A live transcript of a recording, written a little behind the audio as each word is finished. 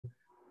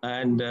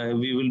and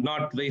we will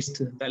not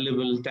waste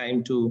valuable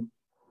time to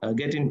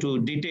get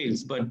into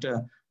details. But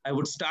I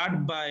would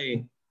start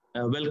by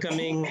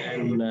welcoming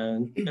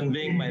and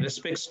conveying my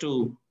respects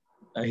to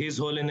His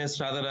Holiness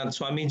Radhanath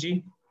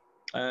Swamiji.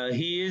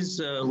 He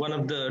is one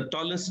of the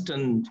tallest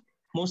and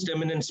most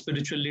eminent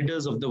spiritual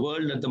leaders of the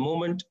world at the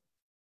moment.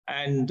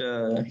 And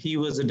he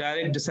was a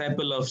direct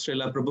disciple of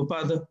Srila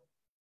Prabhupada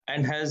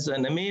and has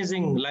an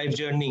amazing life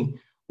journey,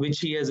 which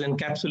he has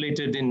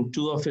encapsulated in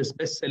 2 of his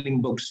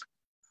best-selling books.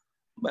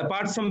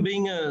 Apart from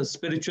being a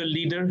spiritual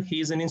leader,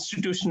 he is an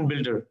institution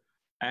builder.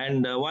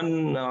 And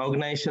one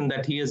organization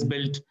that he has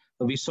built,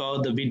 we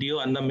saw the video,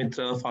 Anna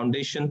Mitra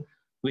Foundation,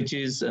 which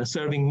is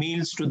serving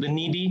meals to the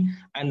needy.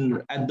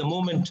 And at the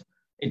moment,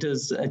 it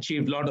has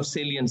achieved a lot of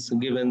salience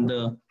given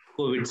the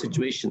COVID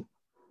situation.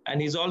 And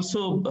he's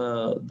also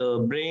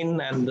the brain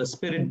and the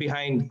spirit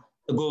behind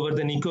the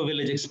Govardhan Eco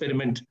Village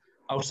experiment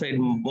outside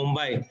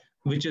Mumbai,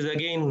 which is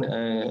again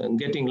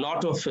getting a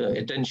lot of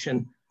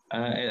attention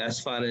as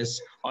far as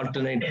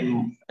alternative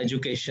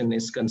education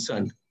is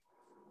concerned.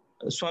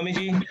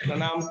 Swamiji,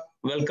 Pranam,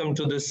 welcome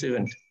to this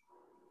event.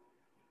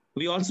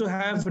 We also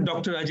have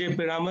Dr. Ajay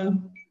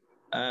Piramal.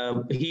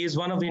 He is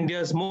one of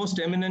India's most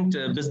eminent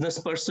business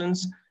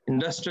persons,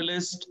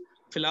 industrialist,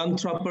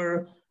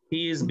 philanthropist.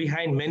 He is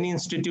behind many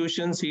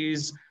institutions. He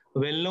is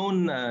well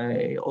known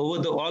all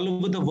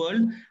over the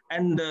world.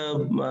 And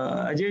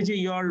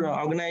Ajayji, your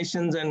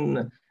organizations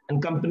and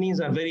companies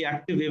are very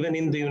active even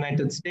in the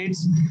United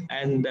States.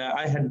 And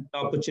I had the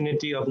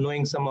opportunity of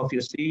knowing some of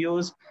your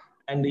CEOs.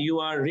 And you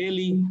are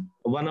really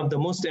one of the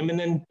most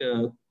eminent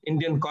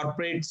Indian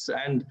corporates,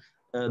 and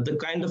the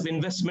kind of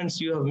investments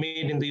you have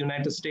made in the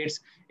United States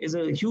is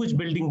a huge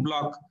building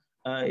block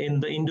in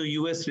the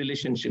Indo-US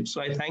relationship.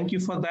 So I thank you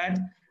for that.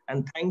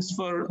 And thanks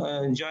for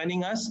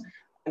joining us.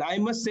 And I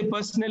must say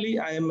personally,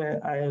 I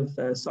have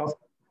a soft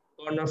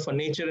corner for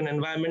nature and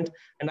environment,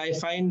 and I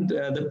find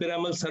the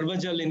Piramal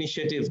Sarvajal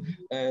initiative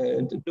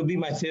to be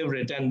my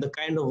favorite, and the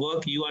kind of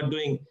work you are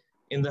doing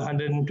in the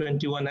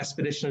 121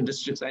 aspirational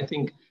districts. I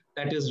think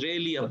that is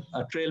really a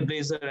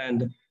trailblazer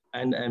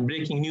and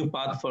breaking new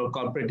path for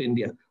corporate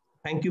India.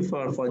 Thank you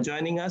for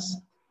joining us.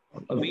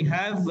 We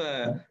have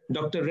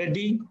Dr.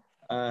 Reddy.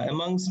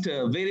 Amongst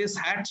various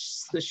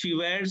hats that she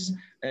wears,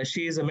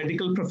 she is a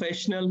medical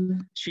professional.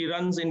 She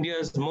runs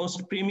India's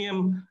most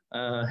premium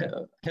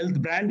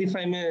health brand, if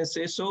I may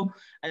say so,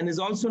 and is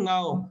also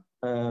now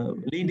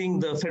leading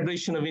the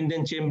Federation of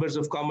Indian Chambers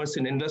of Commerce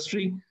and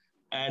Industry.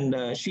 And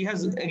she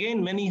has,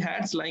 again, many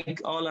hats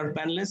like all our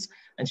panelists,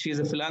 and she is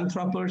a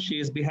philanthropist. She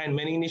is behind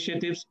many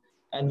initiatives,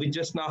 and we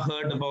just now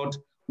heard about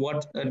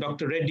what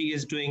Dr. Reddy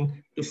is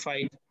doing to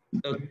fight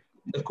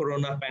the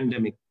corona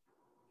pandemic.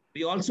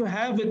 We also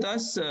have with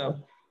us a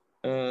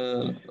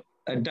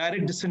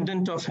direct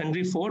descendant of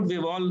Henry Ford.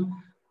 We've all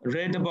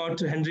read about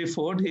Henry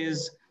Ford. He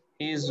is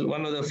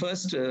one of the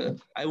first,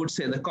 I would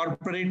say, the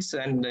corporates,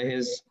 and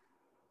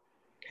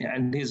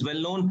he's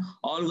well known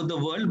all over the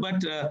world.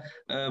 But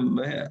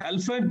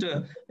Alfred,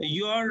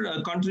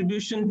 your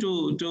contribution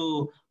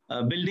to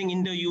building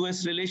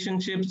Indo-US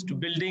relationships, to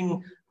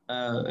building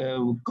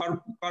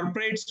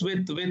corporates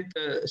with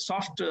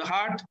soft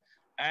heart,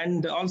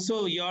 and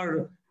also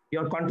your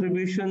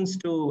contributions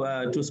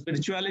to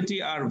spirituality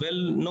are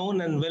well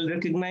known and well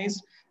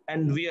recognized,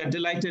 and we are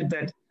delighted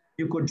that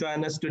you could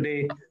join us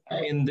today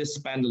in this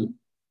panel.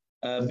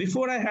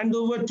 Before I hand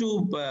over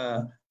to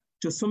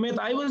Sumit,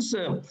 I was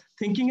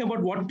thinking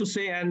about what to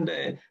say, and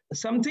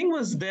something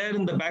was there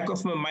in the back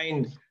of my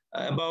mind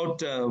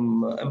about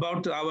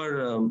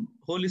our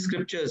holy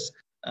scriptures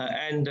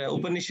and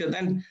Upanishad,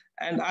 and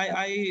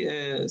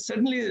I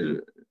suddenly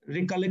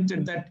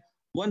recollected that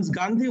once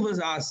Gandhi was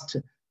asked,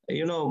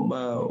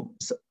 the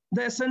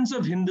essence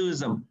of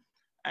Hinduism.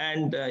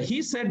 And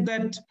he said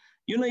that,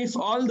 if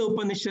all the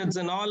Upanishads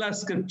and all our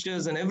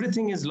scriptures and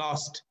everything is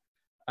lost,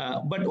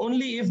 but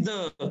only if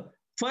the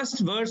first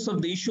verse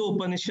of the Isho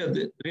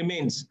Upanishad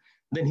remains,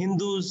 then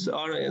Hindus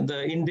or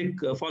the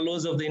Indic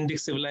followers of the Indic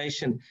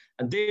civilization,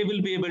 they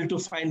will be able to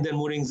find their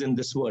moorings in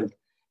this world.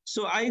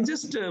 So I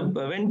just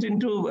went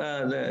into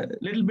the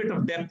little bit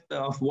of depth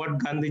of what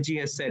Gandhiji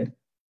has said.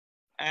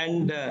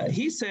 And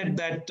he said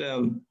that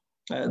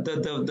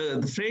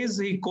the phrase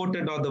he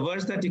quoted, or the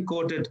verse that he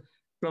quoted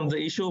from the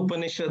Isho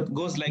Upanishad,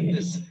 goes like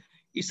this: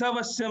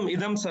 Isavasyam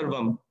idam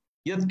sarvam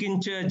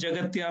yadkincha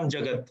jagatyam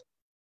jagat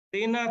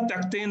tena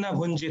taktena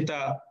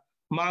bhunjita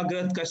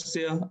magrat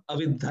kasya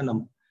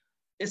avidhanam.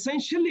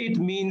 Essentially, it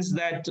means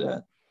that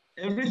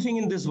everything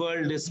in this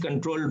world is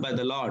controlled by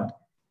the Lord,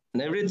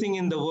 and everything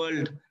in the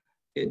world,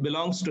 it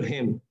belongs to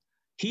Him.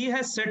 He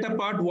has set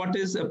apart what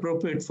is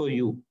appropriate for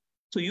you.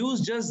 So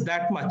use just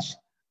that much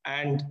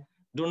and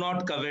do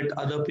not covet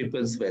other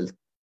people's wealth.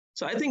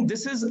 So I think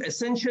this is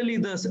essentially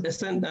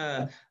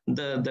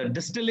the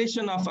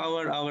distillation of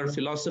our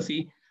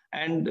philosophy.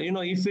 And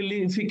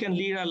if we can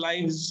lead our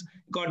lives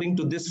according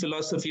to this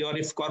philosophy, or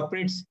if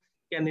corporates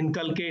can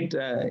inculcate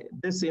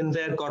this in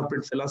their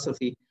corporate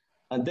philosophy,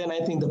 then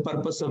I think the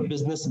purpose of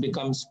business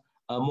becomes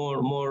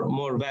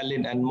more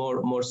valid and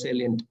more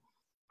salient.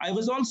 I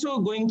was also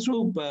going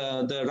through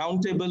the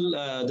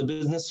roundtable, the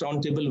business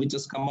roundtable, which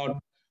has come out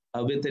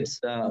with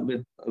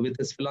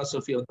its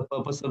philosophy of the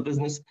purpose of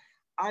business.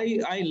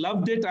 I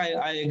loved it.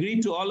 I agree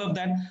to all of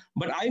that.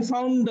 But I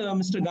found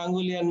Mr.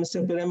 Ganguli and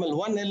Mr. Piramal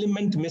one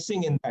element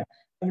missing in that.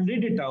 I will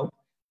read it out.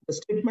 The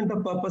statement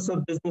of purpose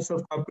of business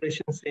of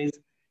corporation says,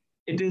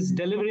 it is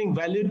delivering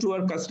value to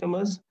our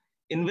customers,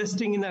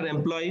 investing in our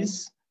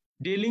employees,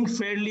 dealing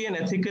fairly and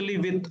ethically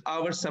with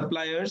our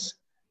suppliers,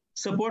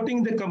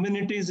 supporting the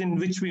communities in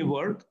which we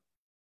work,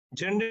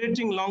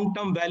 generating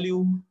long-term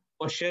value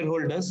for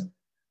shareholders.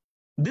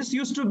 This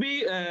used to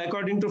be,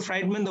 according to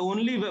Friedman, the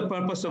only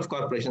purpose of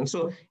corporation.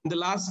 So in the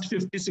last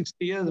 50,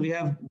 60 years, we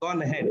have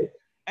gone ahead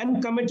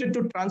and committed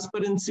to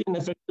transparency and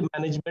effective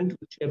management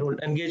with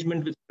shareholder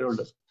engagement with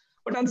shareholders.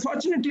 But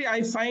unfortunately,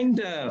 I find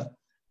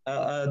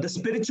the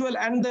spiritual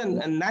and the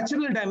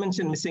natural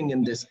dimension missing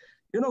in this.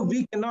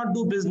 We cannot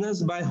do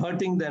business by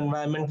hurting the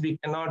environment. We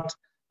cannot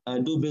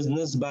do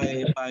business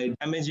by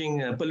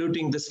damaging,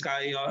 polluting the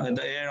sky or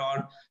the air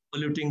or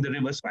polluting the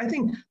rivers. So I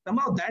think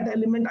somehow that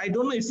element, I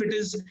don't know if it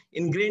is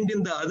ingrained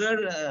in the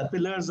other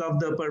pillars of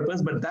the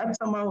purpose, but that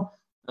somehow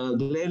the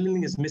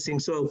layering is missing.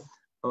 So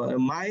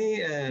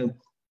my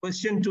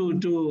question to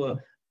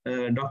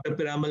Dr.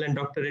 Piramal and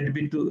Dr.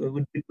 Reddy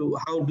would be to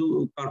how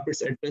do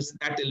corporates address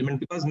that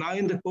element? Because now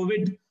in the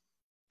COVID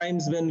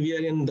times when we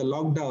are in the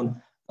lockdown,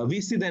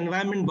 we see the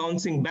environment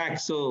bouncing back.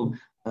 So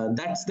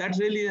that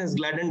really has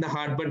gladdened the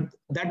heart, but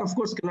that of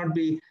course cannot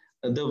be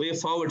the way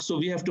forward. So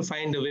we have to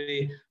find a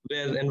way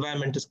where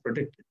environment is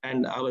protected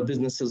and our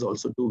businesses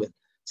also do well.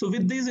 So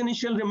with these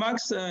initial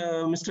remarks,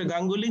 Mr.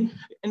 Ganguli,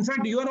 in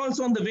fact, you are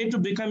also on the way to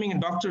becoming a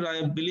doctor.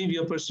 I believe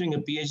you're pursuing a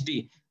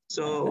PhD.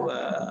 So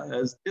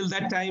till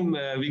that time,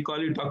 we call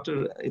you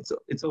doctor.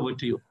 It's over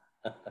to you.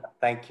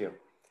 Thank you.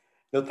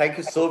 No, thank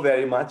you so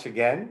very much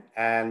again.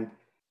 And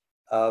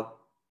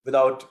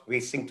without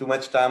wasting too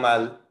much time,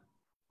 I'll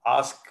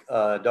ask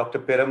Dr.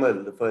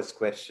 Piramal the first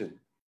question.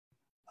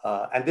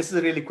 And this is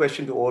a really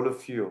question to all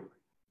of you.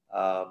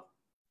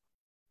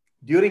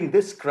 During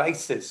this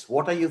crisis,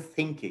 what are you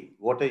thinking?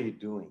 What are you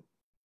doing?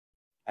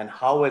 And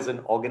how, as an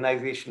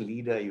organization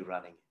leader, are you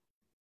running?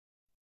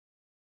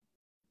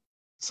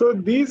 So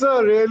these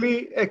are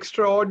really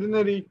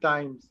extraordinary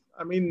times.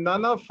 I mean,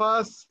 none of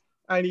us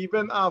and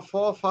even our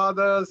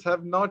forefathers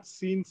have not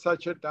seen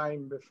such a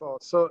time before.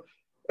 So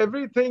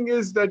everything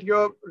is that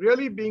you're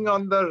really being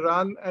on the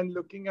run and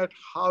looking at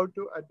how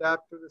to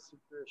adapt to the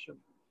situation.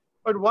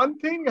 But one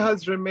thing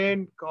has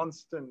remained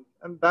constant,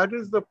 and that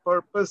is the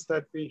purpose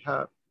that we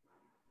have.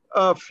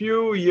 A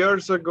few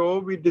years ago,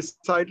 we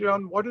decided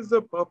on what is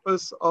the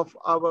purpose of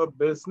our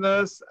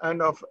business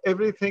and of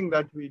everything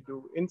that we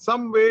do. In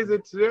some ways,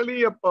 it's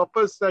really a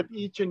purpose that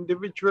each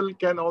individual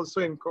can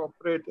also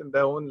incorporate in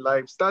their own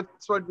lives.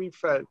 That's what we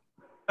felt.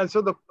 And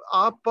so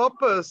our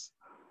purpose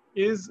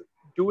is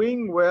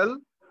doing well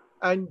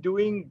and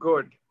doing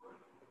good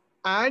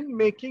and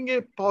making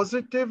a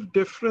positive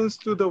difference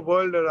to the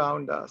world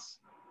around us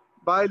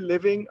by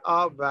living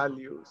our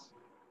values.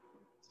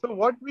 So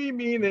what we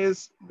mean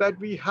is that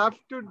we have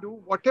to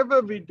do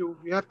whatever we do,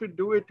 we have to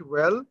do it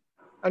well,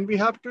 and we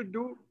have to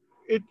do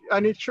it,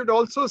 and it should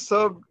also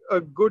serve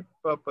a good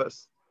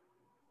purpose.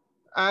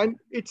 And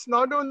it's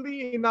not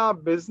only in our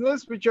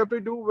business, which you have to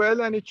do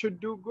well and it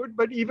should do good,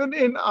 but even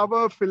in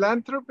our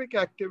philanthropic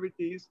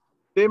activities,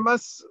 they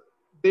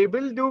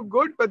will do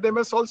good, but they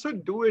must also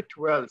do it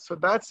well. So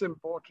that's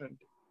important.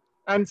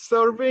 And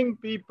serving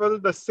people,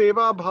 the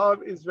Seva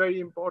Bhav is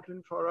very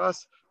important for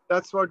us.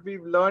 That's what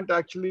we've learned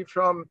actually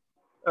from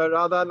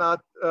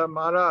Radhanath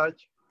Maharaj.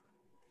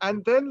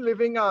 And then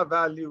living our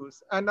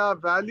values. And our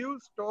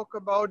values talk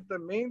about the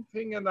main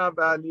thing in our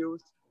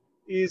values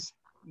is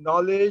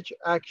knowledge,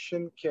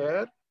 action,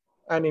 care,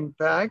 and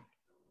impact.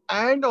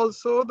 And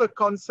also the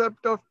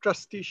concept of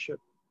trusteeship.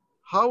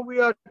 How we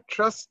are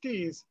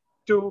trustees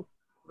to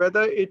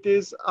whether it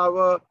is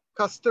our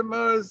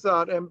customers,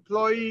 our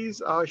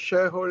employees, our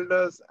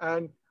shareholders,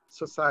 and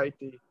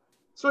society.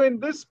 So in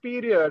this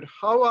period,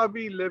 how are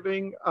we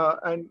living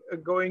and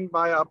going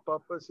by our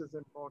purpose is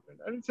important.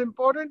 And it's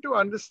important to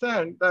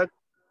understand that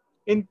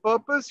in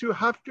purpose, you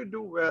have to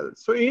do well.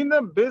 So in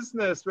a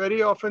business,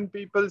 very often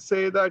people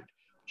say that,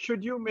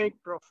 should you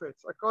make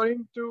profits?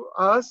 According to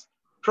us,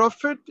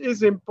 profit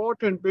is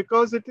important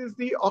because it is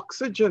the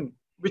oxygen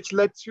which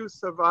lets you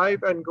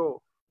survive and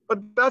go. But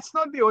that's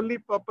not the only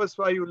purpose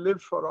why you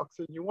live for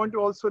oxygen. You want to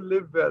also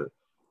live well.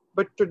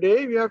 But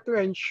today we have to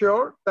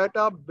ensure that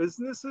our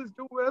businesses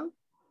do well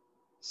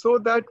so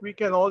that we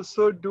can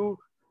also do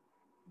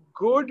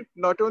good,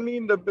 not only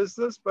in the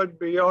business, but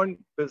beyond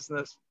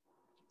business.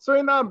 So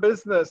in our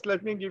business,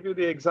 let me give you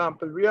the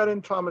example. We are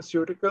in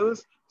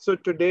pharmaceuticals. So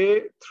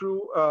today,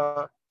 through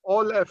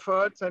all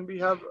efforts, and we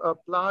have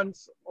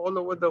plants all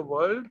over the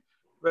world,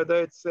 whether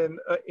it's in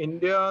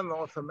India,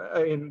 North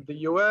America, in the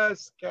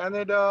US,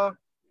 Canada,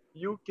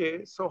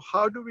 UK. So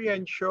how do we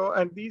ensure,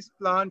 and these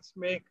plants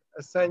make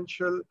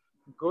essential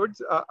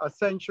goods,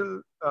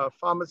 essential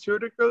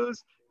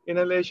pharmaceuticals,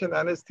 inhalation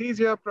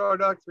anesthesia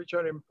products, which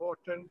are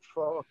important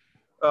for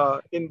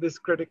in this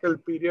critical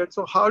period.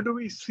 So how do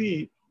we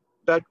see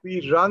that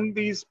we run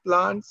these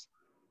plants,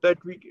 that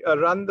we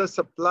run the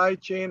supply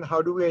chain?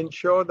 How do we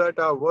ensure that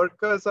our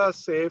workers are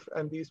safe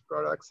and these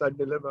products are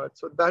delivered?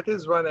 So that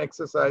is one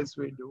exercise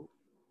we do.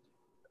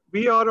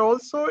 We are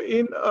also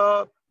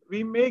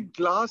we make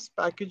glass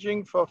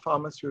packaging for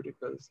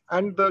pharmaceuticals,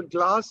 and the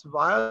glass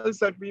vials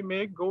that we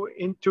make go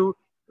into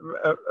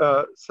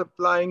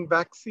supplying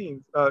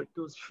vaccines,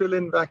 to fill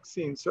in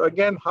vaccines. So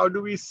again, how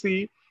do we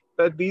see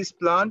that these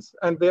plants,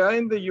 and they are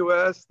in the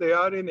US, they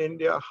are in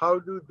India, how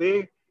do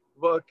they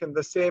work in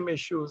the same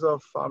issues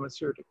of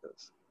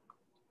pharmaceuticals?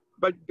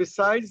 But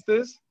besides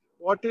this,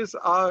 what is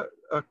our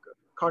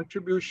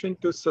contribution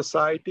to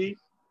society?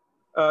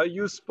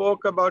 You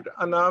spoke about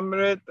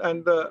Anamrit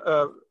and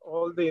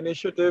all the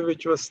initiative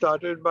which was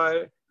started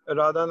by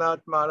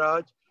Radhanath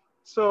Maharaj.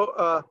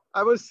 So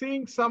I was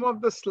seeing some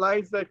of the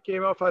slides that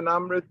came of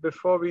Anamrit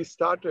before we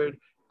started.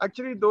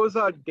 Actually, those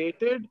are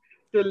dated.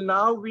 Till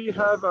now we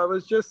have, I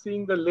was just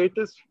seeing the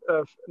latest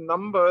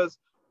numbers,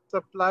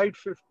 supplied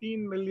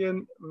 15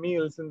 million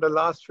meals in the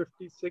last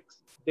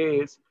 56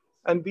 days.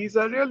 And these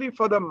are really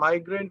for the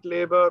migrant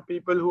labor,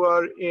 people who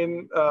are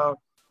in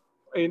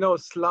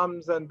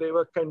slums, and they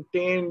were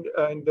contained,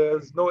 and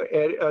there's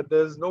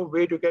no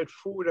way to get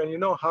food, and you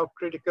know how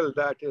critical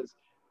that is.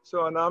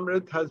 So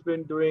Anamrit has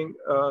been doing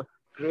a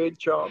great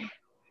job.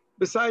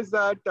 Besides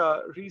that,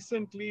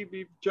 recently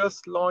we've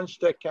just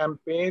launched a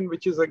campaign,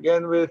 which is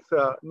again with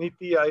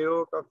Niti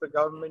Aayog of the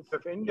Government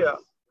of India,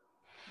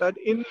 that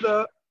in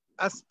the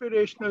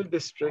aspirational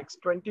districts,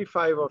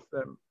 25 of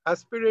them,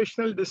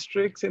 aspirational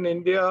districts in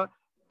India,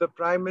 the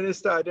Prime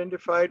Minister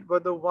identified were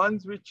the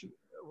ones which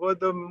were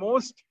the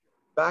most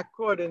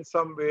backward in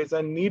some ways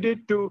and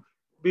needed to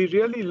be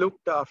really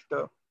looked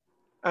after.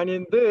 And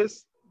in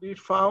this,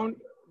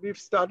 we've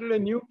started a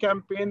new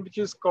campaign which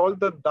is called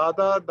the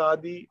Dada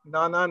Dadi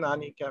Nana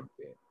Nani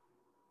campaign,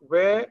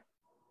 where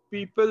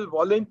people,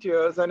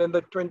 volunteers, and in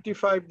the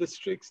 25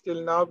 districts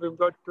till now, we've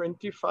got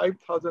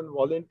 25,000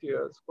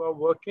 volunteers who are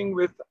working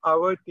with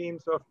our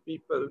teams of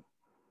people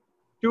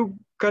to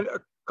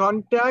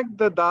contact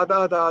the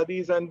Dada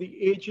Dadis and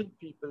the aged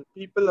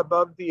people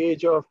above the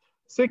age of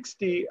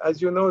 60.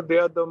 As you know, they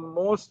are the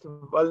most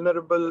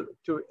vulnerable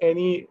to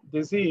any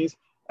disease.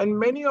 And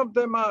many of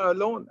them are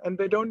alone, and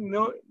they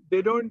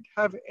don't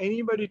have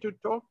anybody to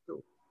talk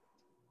to.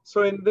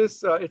 So in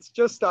this, it's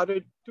just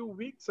started 2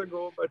 weeks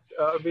ago, but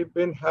we've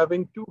been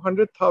having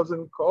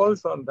 200,000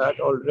 calls on that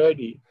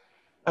already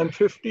and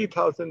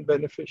 50,000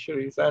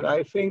 beneficiaries. And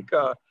I think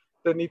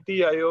the Niti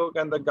Aayog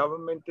and the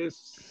government is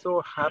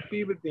so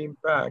happy with the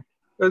impact,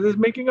 because it's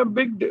making a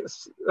big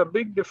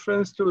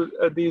difference to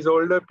these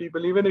older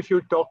people. Even if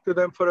you talk to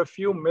them for a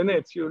few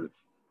minutes,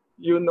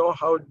 you know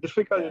how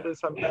difficult it is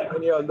sometimes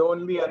when you're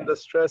lonely and the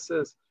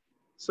stresses.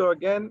 So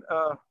again,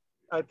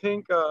 I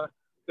think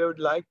they would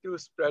like to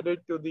spread it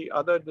to the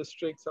other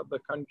districts of the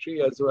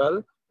country as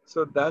well.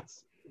 So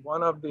that's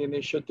one of the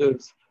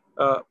initiatives.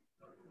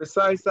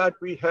 Besides that,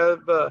 we have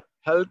a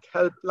health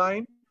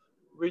helpline,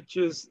 which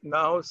is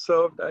now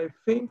served. I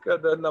think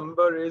the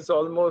number is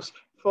almost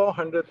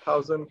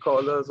 400,000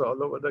 callers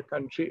all over the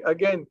country.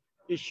 Again,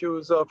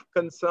 issues of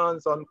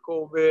concerns on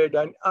COVID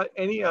and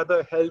any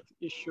other health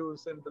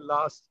issues in the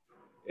last,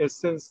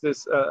 since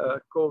this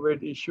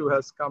COVID issue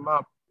has come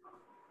up.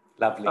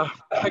 Lovely.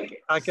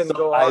 I can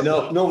go on. I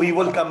know. No, we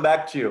will come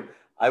back to you.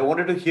 I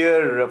wanted to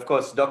hear, of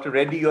course, Dr.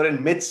 Reddy, you're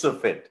in midst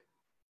of it.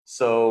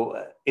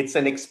 So it's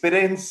an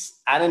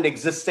experience and an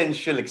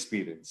existential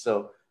experience.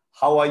 So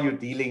how are you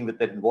dealing with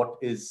it? What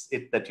is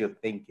it that you're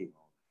thinking?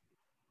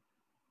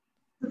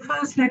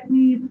 First, let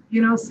me,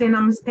 say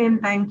namaste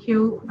and thank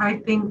you. I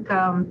think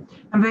I'm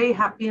very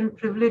happy and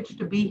privileged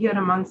to be here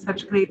among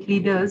such great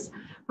leaders.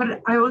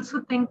 But I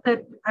also think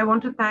that I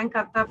want to thank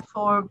Atta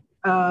for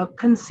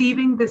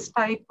conceiving this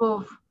type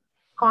of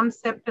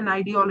concept and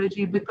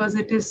ideology, because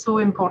it is so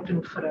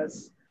important for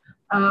us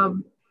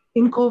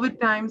in COVID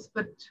times,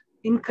 but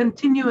in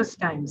continuous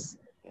times,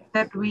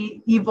 that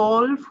we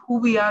evolve who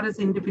we are as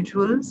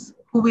individuals,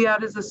 who we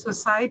are as a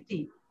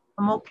society,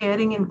 a more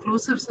caring,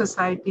 inclusive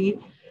society.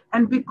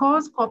 And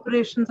because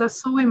corporations are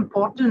so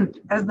important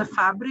as the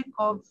fabric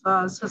of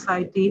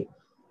society,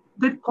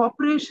 that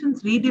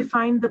corporations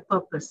redefine the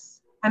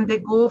purpose. And they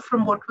go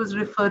from what was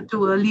referred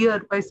to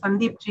earlier by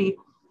Sandeep ji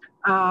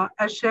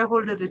as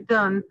shareholder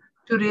return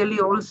to really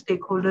all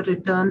stakeholder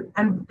return,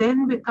 and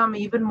then become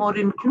even more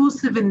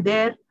inclusive in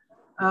their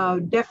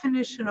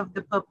definition of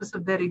the purpose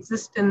of their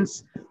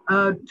existence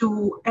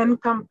to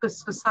encompass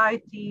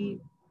society,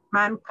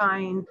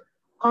 mankind,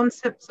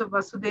 concepts of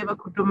Vasudeva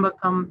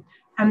Kutumbakam,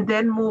 and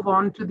then move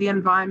on to the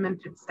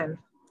environment itself.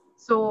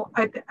 So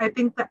I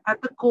think that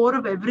at the core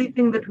of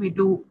everything that we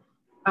do,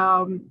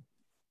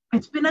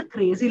 it's been a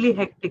crazily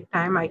hectic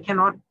time. I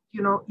cannot,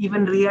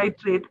 even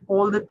reiterate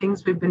all the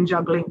things we've been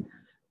juggling,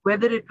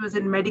 whether it was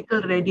in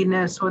medical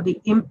readiness or the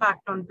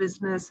impact on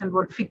business and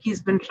what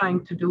FICCI's been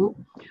trying to do.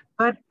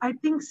 But I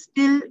think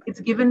still it's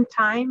given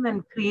time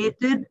and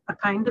created a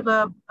kind of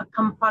a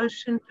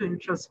compulsion to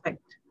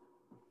introspect.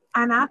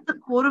 And at the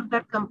core of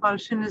that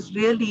compulsion is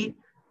really,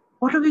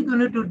 what are we going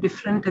to do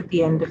different at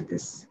the end of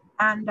this?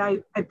 And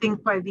I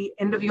think by the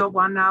end of your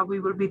 1 hour, we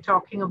will be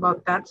talking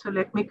about that. So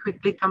let me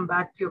quickly come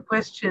back to your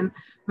question,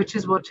 which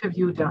is, what have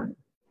you done?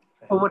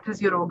 Or what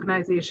has your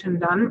organization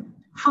done?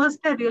 First,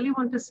 I really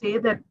want to say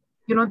that,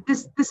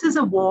 this is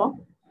a war,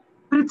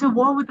 but it's a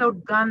war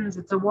without guns.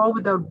 It's a war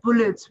without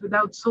bullets,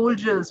 without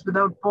soldiers,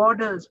 without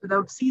borders,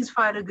 without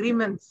ceasefire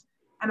agreements.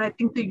 And I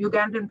think the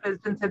Ugandan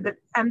president said that,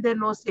 and there are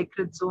no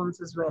sacred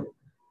zones as well.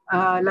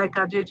 Like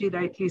Ajay ji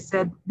rightly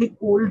said, the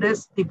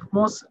oldest,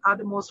 are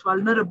the most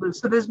vulnerable.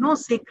 So there's no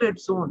sacred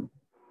zone.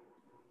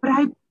 But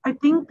I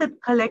think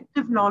that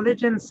collective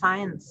knowledge and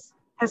science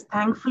has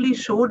thankfully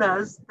showed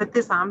us that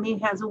this army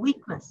has a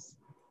weakness.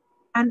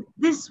 And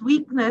this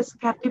weakness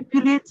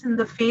capitulates in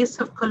the face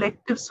of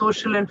collective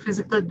social and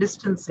physical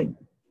distancing.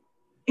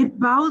 It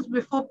bows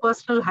before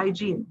personal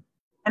hygiene,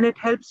 and it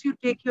helps you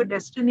take your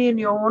destiny in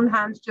your own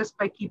hands just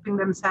by keeping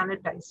them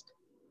sanitized.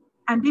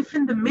 And if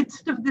in the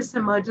midst of this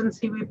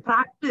emergency, we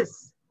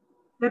practice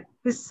that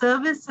this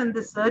service and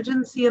this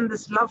urgency and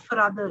this love for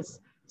others.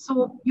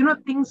 So,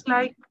 things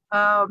like,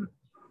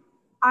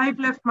 I've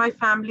left my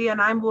family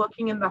and I'm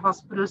working in the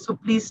hospital, so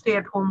please stay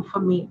at home for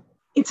me.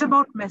 It's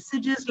about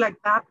messages like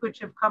that which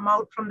have come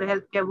out from the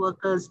healthcare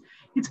workers.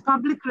 It's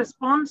public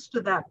response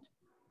to that,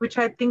 which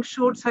I think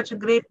showed such a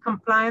great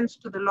compliance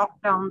to the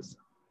lockdowns.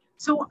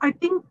 So I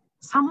think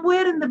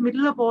somewhere in the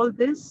middle of all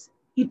this,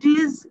 it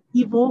is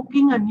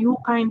evoking a new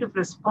kind of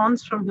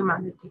response from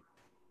humanity.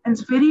 And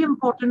it's very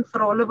important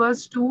for all of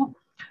us to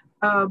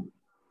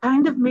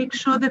kind of make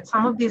sure that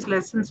some of these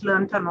lessons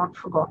learned are not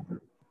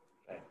forgotten.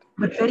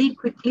 But very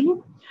quickly,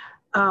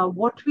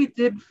 what we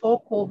did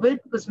for COVID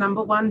was,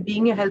 number one,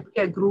 being a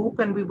healthcare group,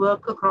 and we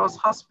work across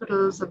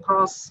hospitals,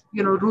 across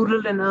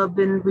rural and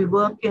urban. We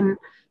work in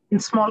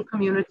small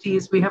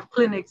communities. We have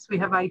clinics, we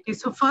have IT.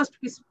 So first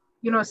we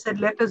said,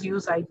 let us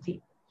use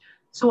IT.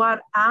 So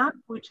our app,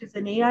 which is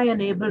an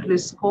AI-enabled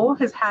risk score,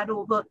 has had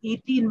over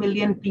 18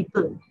 million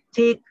people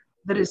take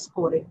the risk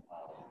scoring.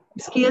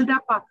 We scaled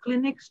up our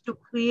clinics to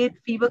create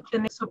fever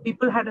clinics so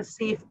people had a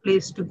safe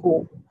place to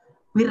go.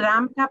 We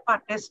ramped up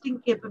our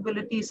testing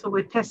capabilities, so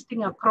we're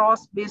testing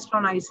across based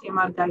on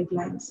ICMR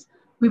guidelines.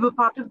 We were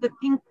part of the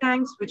think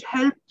tanks, which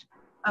helped,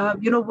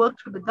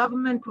 worked with the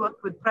government,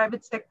 worked with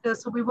private sector.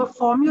 So we were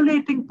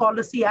formulating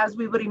policy as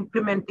we were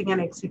implementing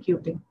and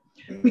executing.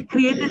 We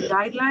created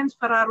guidelines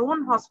for our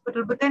own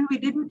hospital, but then we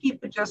didn't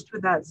keep it just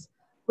with us.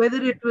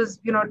 Whether it was,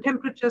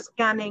 temperature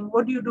scanning,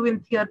 what do you do in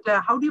theater?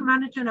 How do you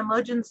manage an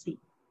emergency?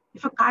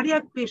 If a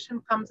cardiac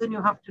patient comes in,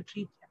 you have to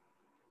treat him.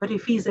 But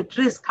if he's at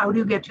risk, how do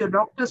you get your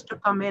doctors to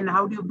come in?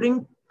 How do you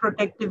bring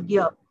protective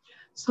gear?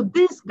 So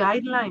these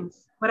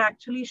guidelines were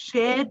actually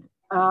shared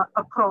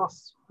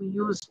across. We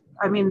used,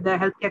 the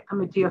Healthcare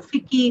Committee of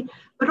FICCI,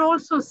 but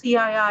also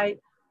CII,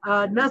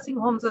 Nursing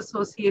Homes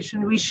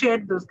Association, we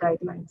shared those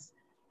guidelines.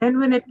 Then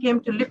when it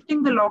came to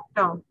lifting the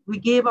lockdown, we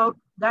gave out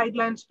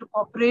guidelines to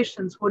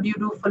corporations. What do you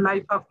do for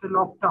life after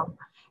lockdown?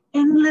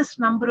 Endless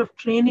number of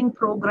training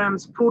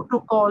programs,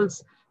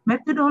 protocols,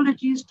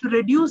 methodologies to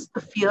reduce the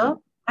fear.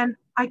 And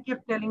I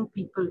kept telling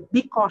people,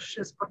 be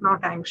cautious, but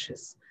not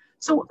anxious.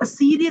 So a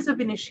series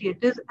of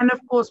initiatives. And of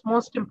course,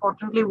 most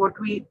importantly, what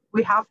we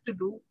have to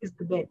do is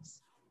the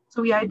beds.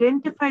 So we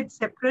identified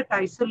separate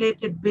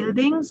isolated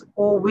buildings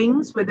or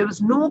wings where there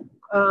was no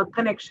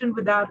connection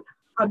with our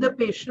other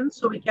patients.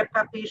 So we kept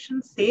our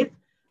patients safe.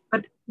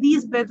 But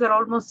these beds are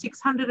almost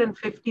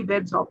 650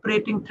 beds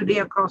operating today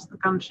across the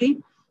country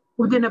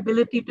with an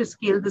ability to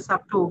scale this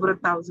up to over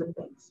 1,000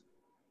 beds.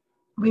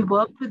 We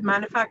worked with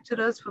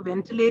manufacturers for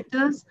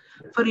ventilators,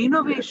 for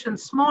innovation,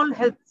 small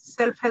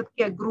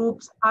self-healthcare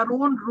groups, our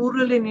own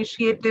rural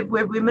initiative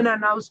where women are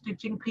now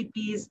stitching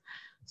PPEs.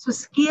 So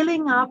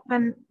scaling up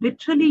and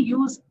literally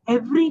use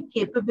every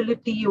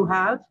capability you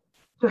have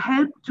to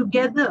help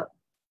together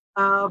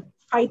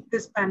fight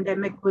this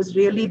pandemic was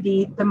really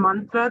the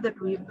mantra that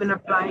we've been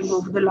applying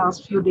over the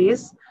last few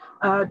days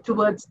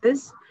towards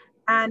this.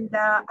 And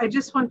I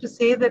just want to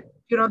say that,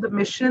 the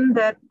mission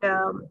that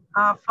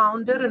our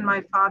founder and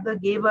my father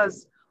gave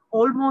us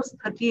almost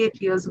 38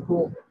 years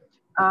ago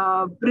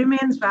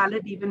remains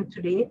valid even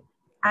today.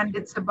 And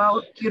it's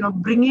about,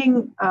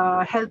 bringing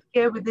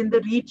healthcare within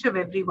the reach of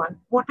everyone,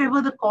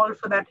 whatever the call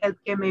for that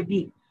healthcare may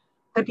be.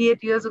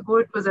 38 years ago,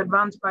 it was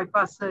advanced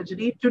bypass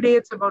surgery. Today,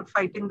 it's about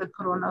fighting the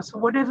corona. So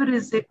whatever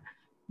is it,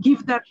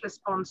 give that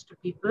response to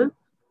people.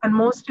 And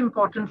most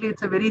importantly,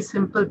 it's a very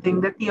simple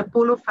thing that the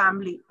Apollo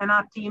family, and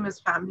our team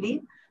is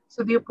family.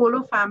 So the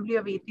Apollo family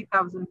of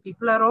 80,000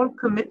 people are all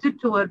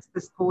committed towards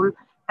this goal.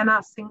 And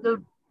our single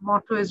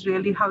motto is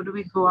really, how do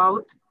we go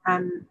out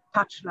and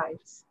touch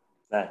lives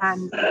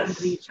and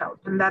reach out?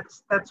 And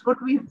that's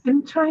what we've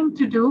been trying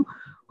to do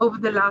over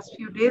the last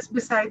few days,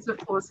 besides, of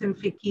course, in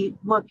FICCI,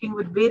 working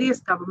with various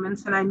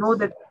governments. And I know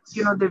that,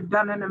 they've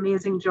done an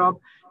amazing job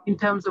in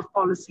terms of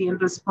policy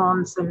and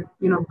response and,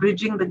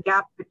 bridging the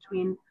gap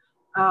between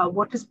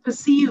what is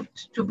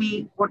perceived to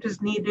be what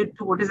is needed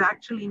to what is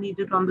actually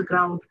needed on the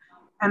ground.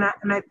 And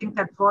I think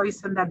that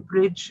voice and that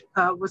bridge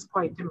was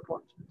quite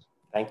important.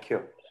 Thank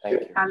you.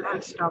 Thank you.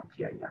 I'll stop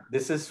here. Yeah.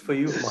 This is for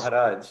you,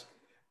 Maharaj.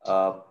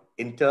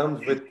 In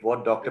terms with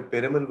what Dr.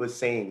 Piramal was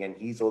saying, and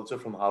he's also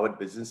from Harvard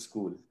Business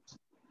School.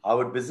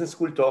 Harvard Business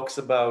School talks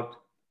about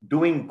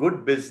doing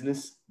good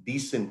business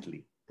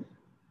decently.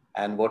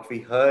 And what we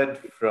heard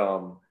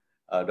from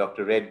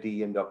Dr.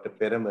 Reddy and Dr.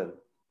 Piramal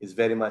is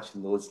very much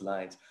in those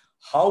lines.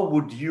 How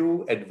would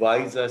you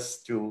advise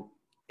us to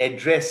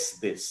address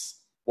this,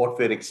 what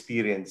we're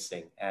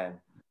experiencing, and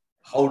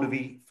how do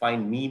we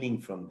find meaning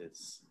from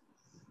this?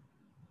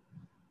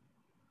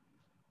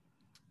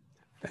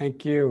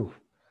 Thank you.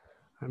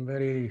 I'm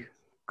very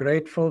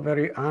grateful,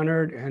 very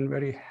honored, and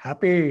very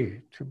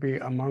happy to be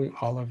among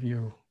all of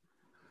you.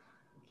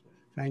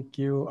 Thank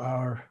you,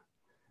 our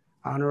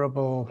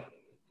Honorable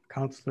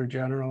Counselor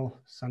General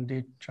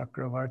Sandeep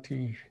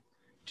Chakravorty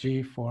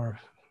ji, for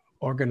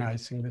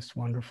organizing this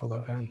wonderful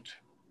event,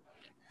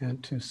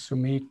 and to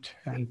Sumit,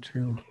 and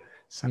to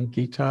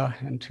Sangita,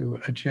 and to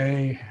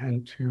Ajay,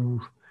 and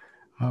to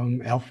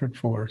Alfred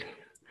Ford.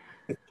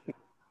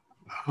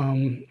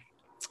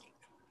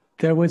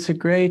 There was a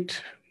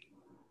great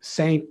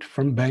saint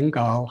from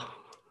Bengal.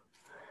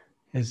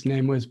 His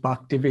name was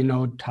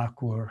Bhaktivinoda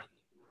Thakur.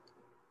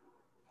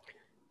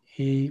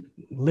 He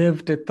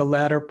lived at the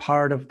latter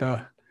part of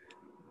the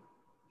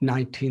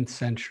 19th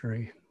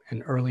century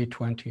and early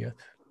 20th.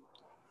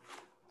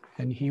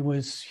 And he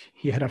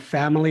had a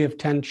family of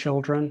 10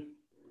 children.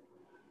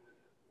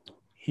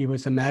 He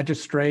was a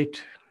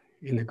magistrate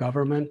in the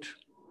government.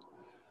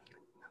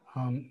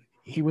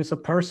 He was a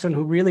person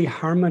who really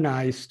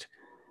harmonized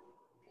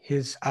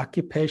his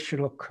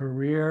occupational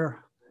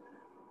career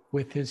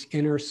with his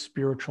inner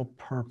spiritual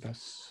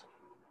purpose.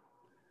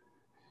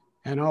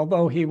 And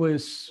although he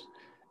was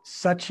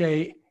such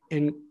an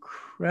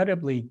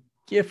incredibly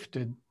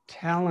gifted,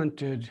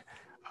 talented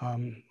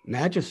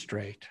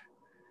magistrate,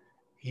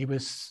 he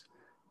was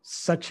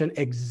such an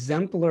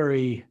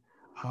exemplary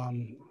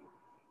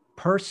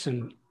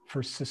person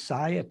for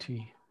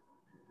society.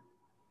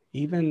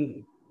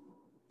 Even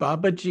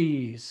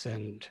Babajis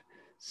and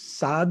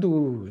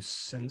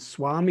sadhus and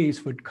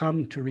swamis would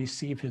come to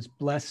receive his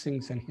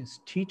blessings and his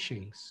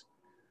teachings.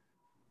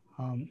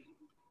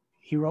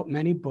 He wrote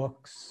many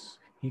books.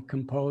 He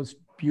composed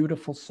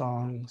beautiful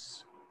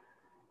songs.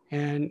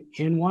 And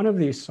in one of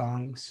these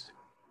songs,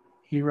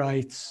 he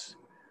writes,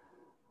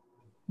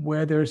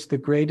 "Where there's the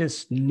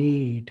greatest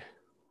need,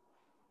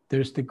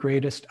 there's the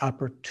greatest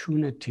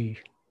opportunity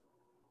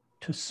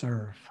to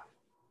serve."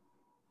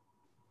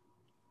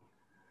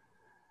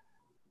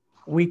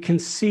 We can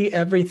see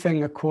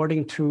everything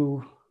according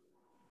to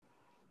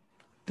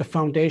the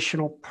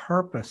foundational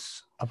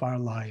purpose of our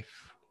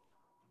life.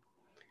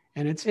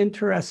 And it's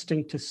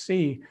interesting to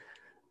see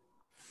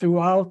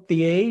throughout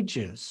the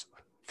ages,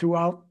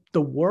 throughout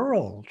the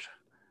world,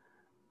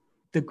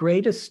 the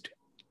greatest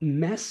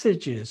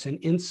messages and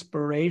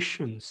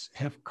inspirations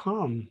have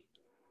come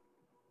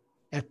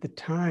at the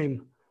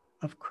time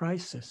of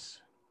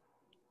crisis.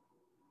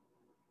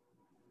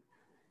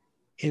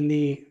 In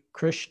the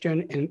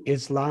Christian and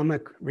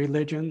Islamic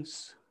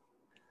religions,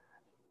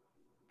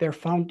 their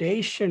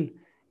foundation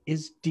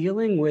is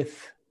dealing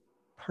with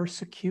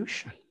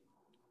persecution.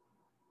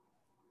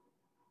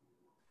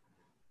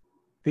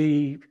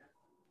 The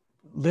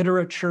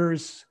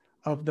literatures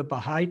of the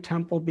Baha'i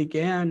Temple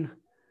began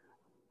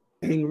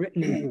being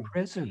written in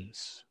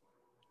prisons.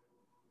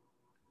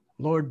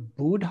 Lord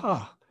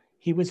Buddha,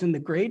 he was in the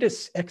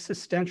greatest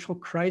existential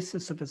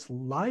crisis of his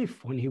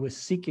life when he was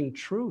seeking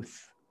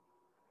truth.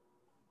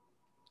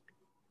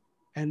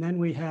 And then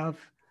we have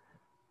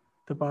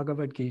the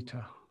Bhagavad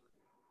Gita.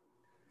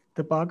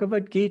 The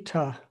Bhagavad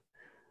Gita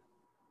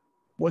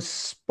was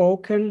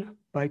spoken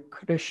by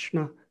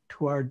Krishna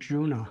to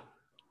Arjuna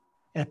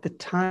at the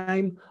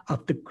time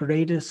of the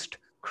greatest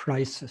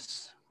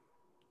crisis,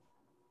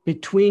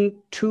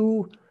 between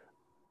two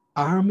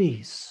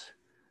armies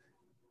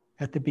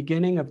at the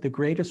beginning of the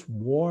greatest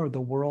war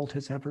the world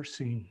has ever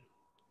seen.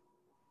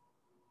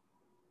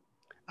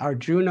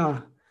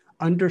 Arjuna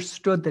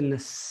understood the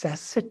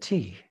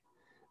necessity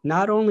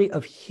not only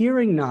of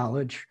hearing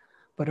knowledge,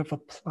 but of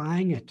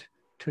applying it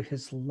to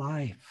his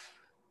life.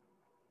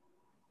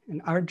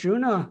 And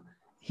Arjuna,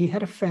 he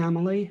had a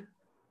family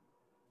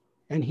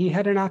and he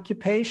had an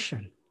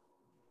occupation.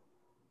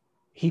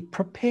 He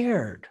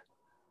prepared.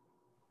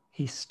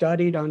 He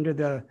studied under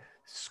the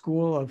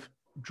school of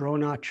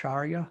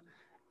Dronacharya,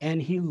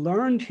 and he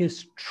learned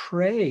his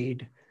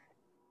trade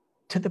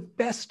to the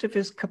best of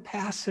his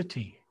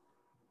capacity.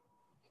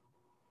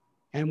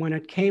 And when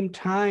it came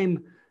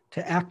time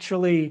to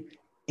actually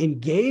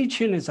engage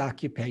in his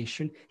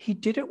occupation, he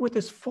did it with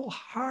his full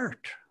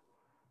heart.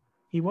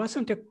 He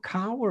wasn't a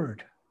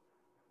coward.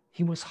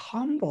 He was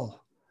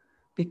humble,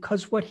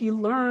 because what he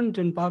learned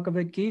in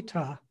Bhagavad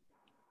Gita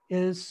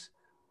is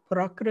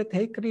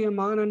prakrite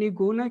kriyamanani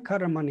guna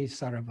karamani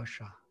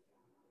sarvasha,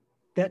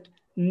 that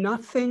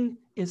nothing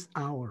is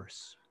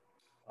ours.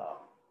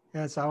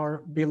 As our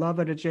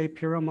beloved Ajay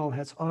Piramal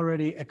has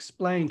already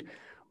explained,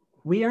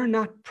 We are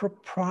not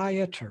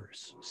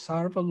proprietors,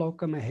 sarva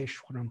loka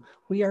maheshwaram.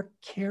 We are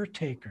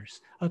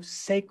caretakers of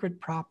sacred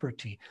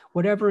property.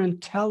 Whatever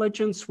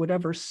intelligence,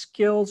 whatever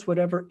skills,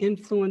 whatever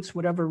influence,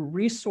 whatever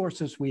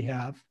resources we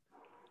have,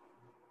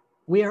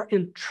 we are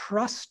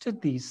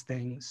entrusted these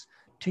things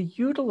to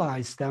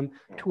utilize them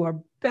to our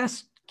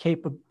best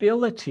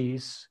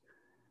capabilities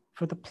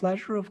for the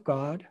pleasure of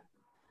God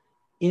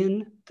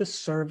in the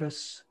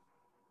service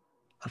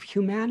of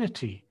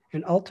humanity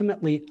and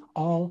ultimately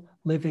all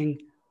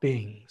living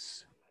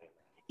beings.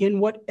 In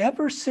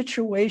whatever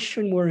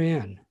situation we're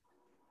in,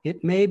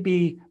 it may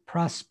be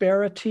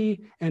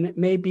prosperity and it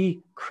may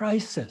be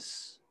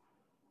crisis.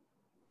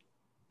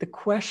 The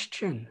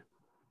question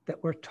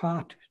that we're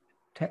taught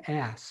to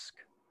ask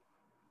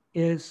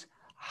is,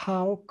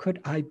 how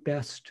could I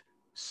best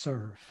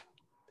serve?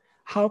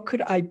 How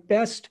could I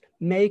best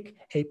make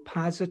a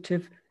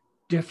positive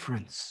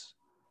difference?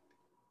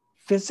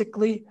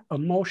 Physically,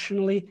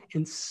 emotionally,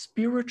 and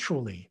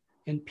spiritually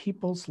in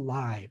people's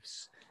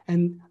lives.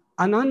 And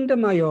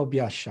anandamayo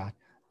bhyashat,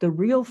 the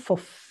real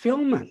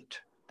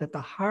fulfillment that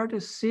the heart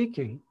is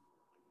seeking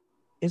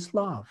is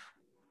love,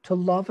 to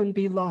love and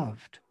be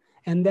loved.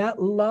 And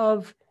that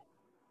love,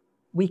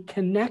 we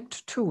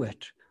connect to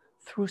it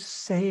through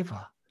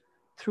seva,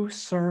 through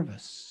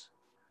service.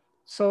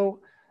 So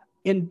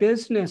in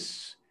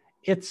business,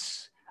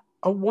 it's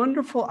a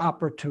wonderful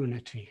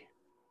opportunity.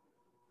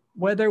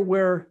 Whether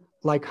we're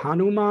like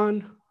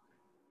Hanuman,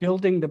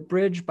 building the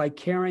bridge by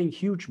carrying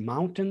huge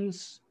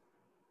mountains,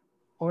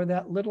 or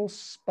that little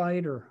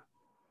spider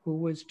who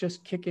was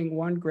just kicking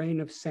one grain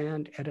of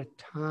sand at a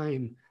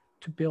time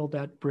to build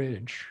that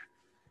bridge.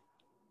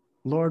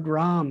 Lord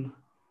Ram,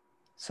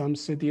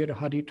 Samsiddhir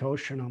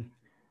Haritoshanam,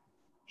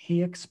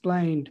 he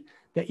explained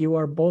that you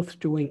are both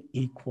doing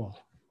equal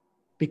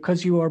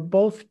because you are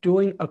both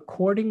doing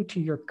according to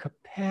your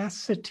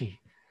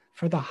capacity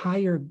for the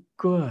higher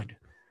good,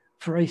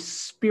 for a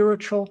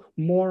spiritual,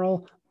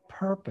 moral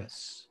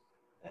purpose.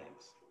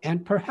 Thanks.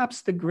 And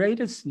perhaps the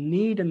greatest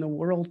need in the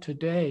world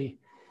today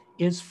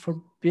is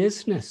for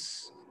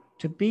business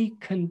to be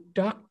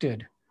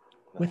conducted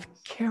with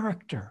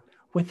character,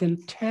 with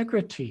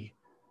integrity.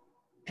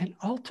 And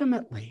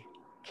ultimately,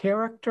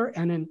 character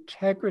and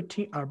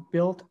integrity are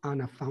built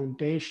on a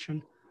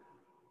foundation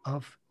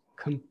of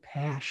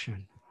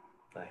compassion.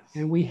 Nice.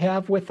 And we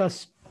have with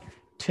us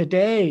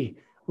today,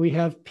 we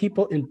have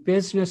people in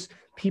business,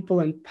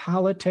 people in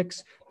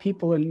politics,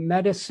 people in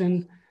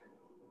medicine,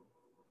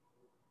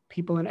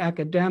 people in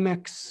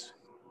academics,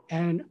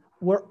 and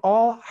we're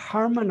all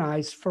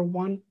harmonized for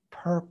one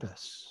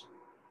purpose: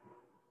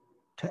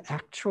 to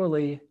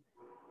actually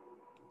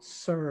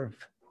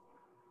serve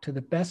to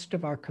the best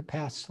of our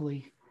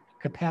capacity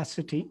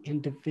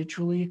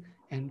individually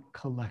and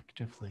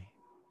collectively.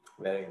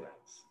 Very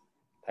nice.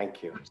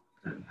 Thank you.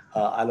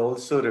 I'll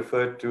also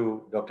refer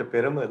to Dr.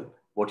 Piramal,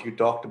 what you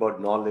talked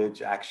about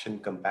knowledge, action,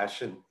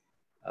 compassion.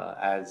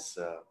 As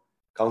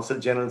Consul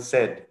General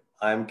said,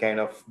 I'm kind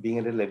of being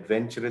a little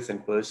adventurous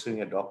and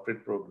pursuing a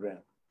doctorate program.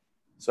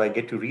 So I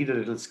get to read a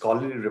little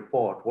scholarly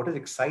report. What is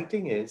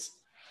exciting is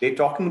they're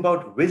talking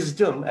about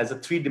wisdom as a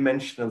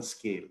three-dimensional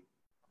scale.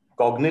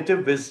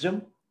 Cognitive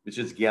wisdom, which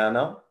is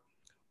jnana,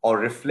 or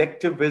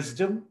reflective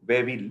wisdom,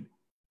 where we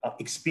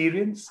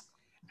experience.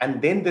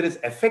 And then there is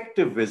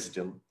affective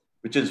wisdom,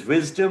 which is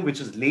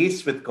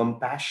laced with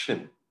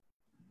compassion.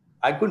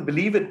 I couldn't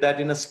believe it that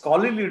in a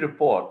scholarly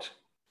report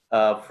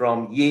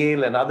from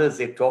Yale and others,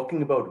 they're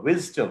talking about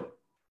wisdom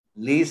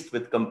laced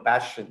with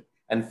compassion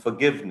and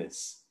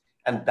forgiveness.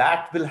 And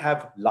that will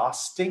have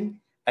lasting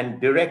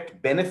and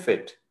direct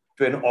benefit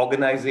to an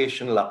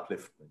organizational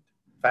upliftment.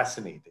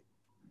 Fascinating.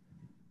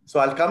 So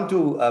I'll come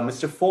to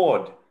Mr.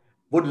 Ford.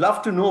 Would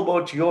love to know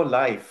about your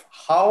life.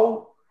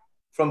 How,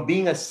 from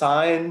being a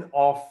scion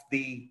of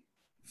the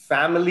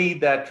family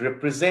that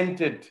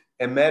represented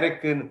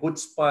American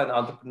chutzpah and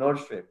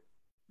entrepreneurship,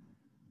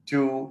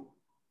 to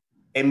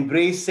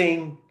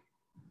embracing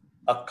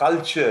a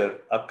culture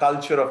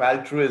of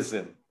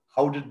altruism,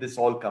 how did this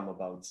all come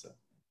about, sir?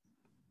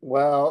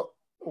 Well,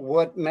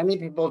 what many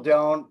people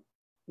don't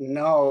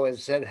know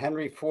is that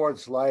Henry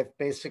Ford's life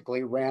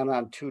basically ran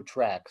on two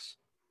tracks.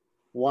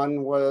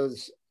 One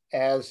was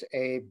as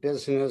a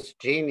business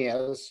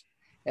genius,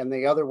 and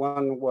the other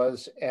one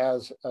was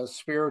as a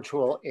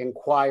spiritual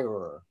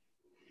inquirer.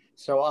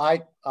 So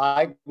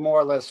I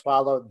more or less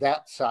followed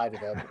that side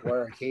of it,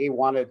 where he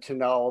wanted to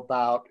know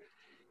about,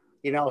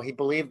 he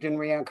believed in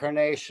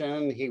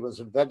reincarnation. He was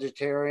a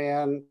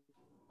vegetarian.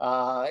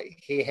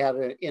 He had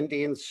an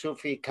Indian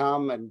Sufi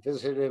come and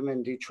visit him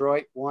in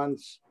Detroit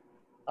once.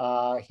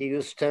 He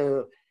used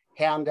to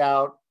hand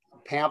out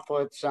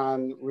pamphlets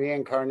on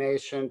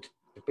reincarnation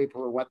to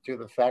people who went through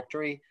the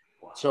factory.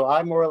 So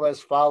I more or less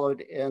followed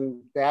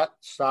in that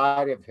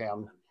side of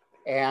him.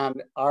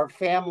 And our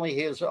family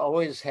has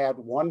always had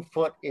one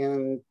foot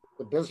in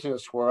the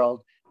business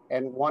world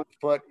and one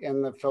foot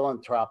in the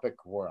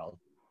philanthropic world.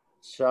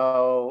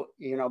 So,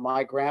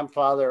 my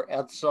grandfather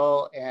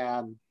Edsel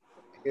and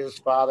his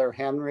father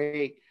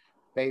Henry,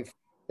 they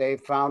they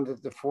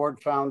founded the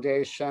Ford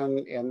Foundation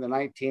in the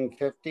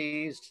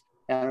 1950s.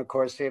 And of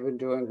course, they've been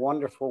doing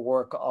wonderful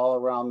work all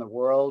around the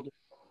world.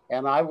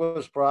 And I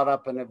was brought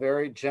up in a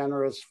very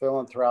generous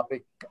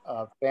philanthropic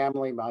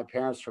family. My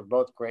parents were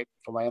both great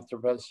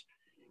philanthropists.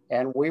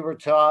 And we were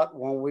taught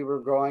when we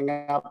were growing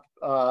up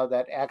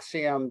that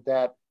axiom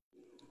that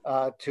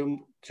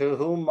to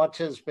whom much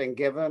has been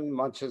given,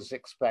 much is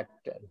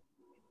expected.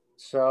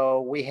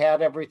 So we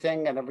had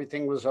everything and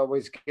everything was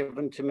always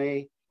given to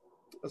me.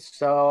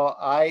 So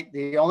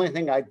the only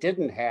thing I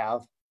didn't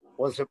have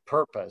was a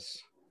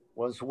purpose,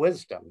 was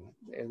wisdom.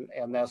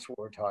 And that's what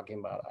we're talking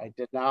about. I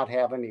did not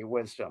have any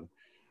wisdom.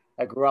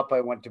 I grew up,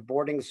 I went to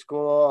boarding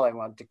school, I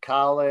went to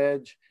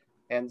college,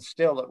 and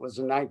still it was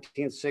the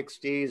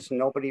 1960s.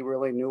 Nobody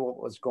really knew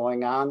what was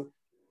going on.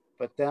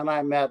 But then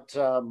I met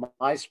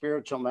my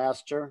spiritual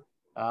master,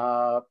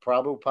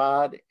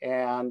 Prabhupada,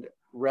 and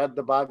read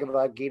the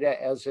Bhagavad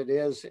Gita as it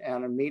is,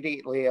 and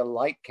immediately a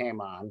light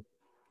came on.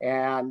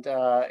 And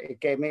it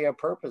gave me a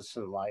purpose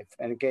in life,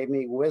 and it gave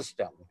me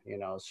wisdom,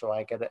 so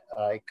I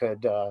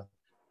could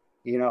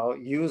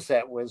use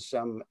that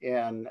wisdom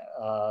in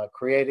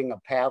creating a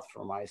path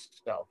for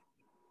myself.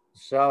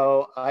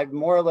 So I've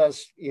more or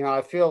less,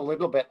 I feel a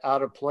little bit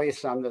out of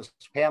place on this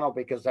panel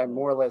because I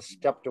more or less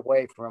stepped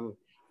away from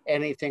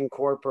anything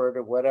corporate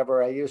or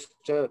whatever. I used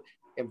to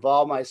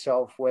involve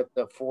myself with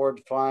the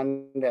Ford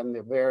Fund and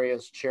the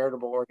various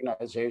charitable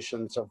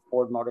organizations of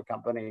Ford Motor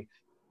Company.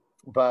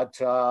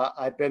 But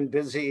I've been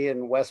busy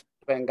in West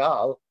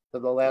Bengal for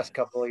the last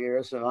couple of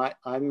years, and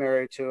I'm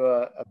married to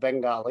a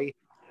Bengali,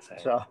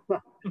 so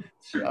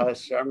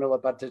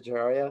Sharmila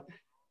Bhattacharya.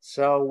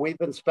 So we've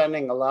been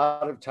spending a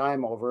lot of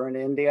time over in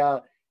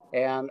India,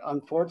 and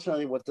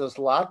unfortunately with this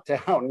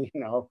lockdown,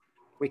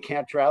 we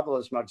can't travel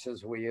as much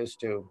as we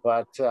used to,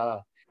 but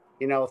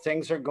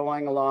things are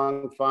going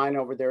along fine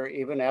over there,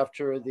 even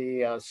after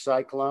the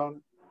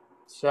cyclone.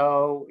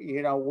 So,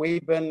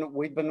 we've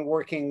been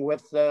working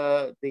with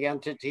the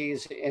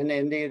entities in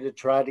India to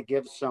try to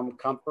give some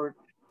comfort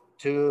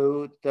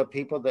to the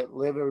people that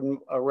live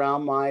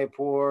around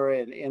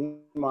Mayapur and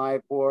in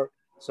Mayapur.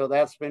 So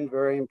that's been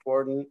very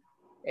important.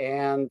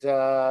 And,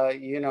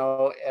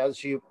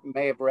 as you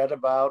may have read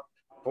about,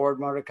 Ford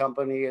Motor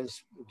Company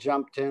has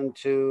jumped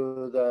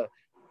into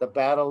the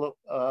battle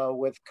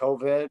with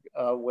COVID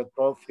with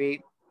both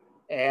feet.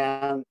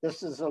 And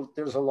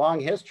there's a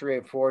long history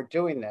of Ford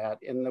doing that.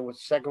 In the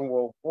Second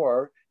World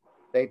War,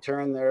 they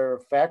turned their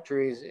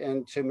factories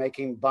into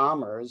making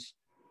bombers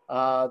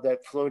that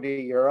flew to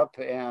Europe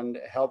and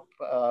helped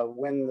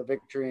win the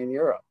victory in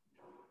Europe.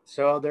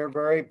 So they're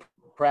very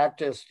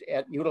practiced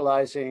at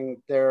utilizing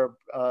their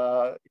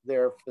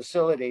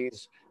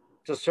facilities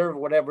to serve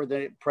whatever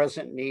the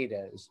present need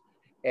is.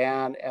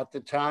 And at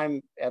the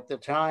time,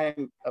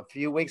 a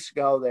few weeks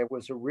ago, there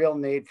was a real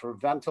need for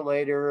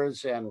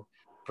ventilators and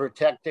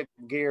protective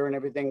gear and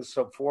everything.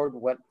 So Ford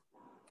went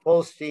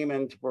full steam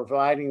into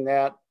providing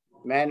that,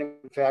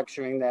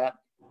 manufacturing that,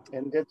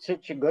 and did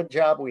such a good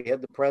job. We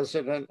had the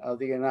President of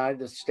the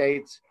United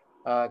States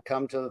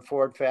come to the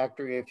Ford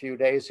factory a few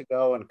days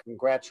ago and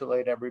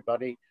congratulate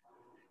everybody.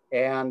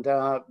 And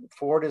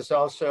Ford is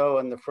also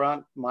in the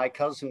front. My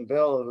cousin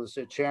Bill, who's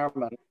the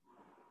chairman,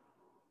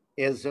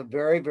 is a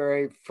very,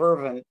 very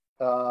fervent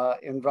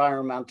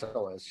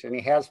environmentalist, and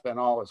he has been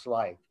all his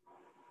life.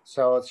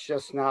 So it's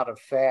just not a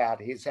fad.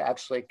 He's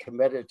actually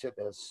committed to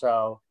this.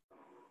 So,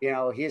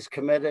 he's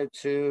committed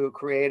to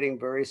creating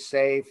very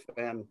safe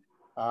and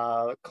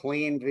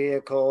clean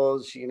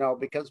vehicles,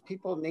 because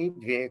people need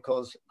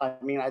vehicles. I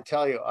mean, I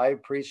tell you, I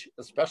appreciate,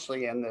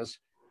 especially in this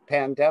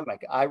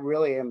pandemic, I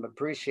really am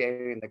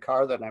appreciating the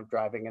car that I'm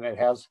driving, and it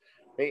has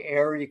the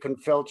air you can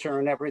filter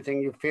and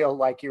everything. You feel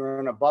like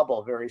you're in a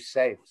bubble, very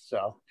safe.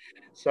 So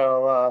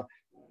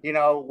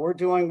we're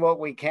doing what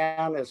we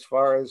can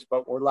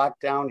but we're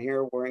locked down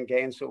here. We're in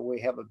Gainesville.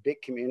 We have a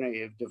big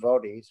community of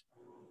devotees,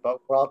 but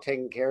we're all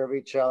taking care of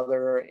each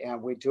other,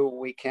 and we do what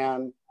we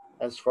can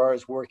as far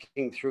as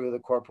working through the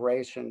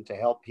corporation to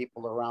help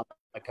people around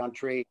the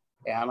country.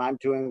 And I'm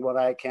doing what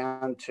I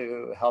can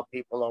to help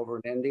people over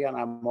in India, and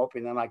I'm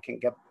hoping that I can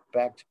get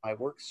back to my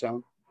work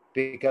soon,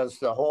 because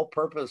the whole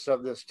purpose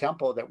of this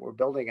temple that we're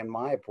building in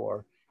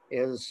Mayapur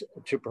is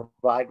to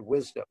provide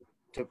wisdom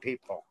to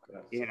people,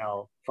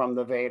 from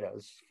the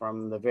Vedas,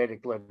 from the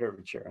Vedic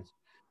literature.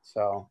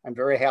 So I'm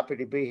very happy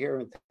to be here,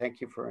 and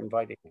thank you for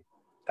inviting me.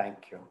 Thank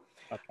you.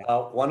 Okay.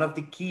 One of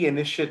the key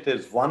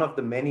initiatives, one of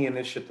the many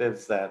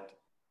initiatives that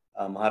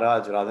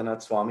Maharaj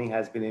Radhanath Swami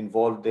has been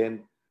involved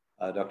in,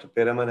 Dr.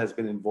 Piramal has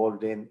been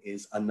involved in,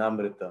 is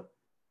Annamrita.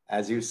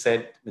 As you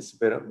said,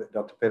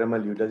 Dr.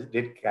 Piramal, you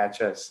did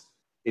catch us.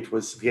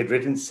 We had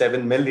written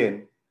 7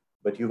 million,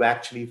 but you've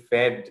actually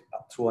fed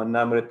through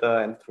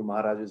Annamrita and through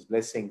Maharaj's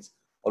blessings,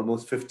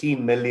 almost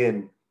 15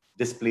 million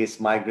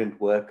displaced migrant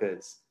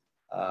workers.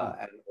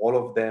 And all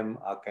of them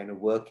are kind of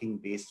working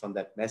based on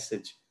that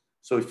message.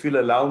 So if you'll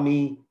allow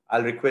me,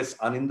 I'll request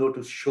Anindo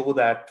to show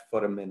that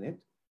for a minute.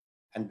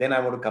 And then I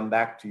want to come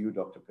back to you,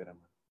 Dr.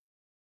 Piramal.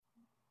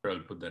 I'll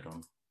put that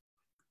on.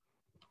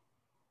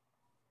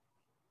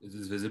 Is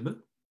this visible?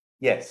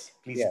 Yes,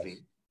 please, Yes.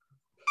 please.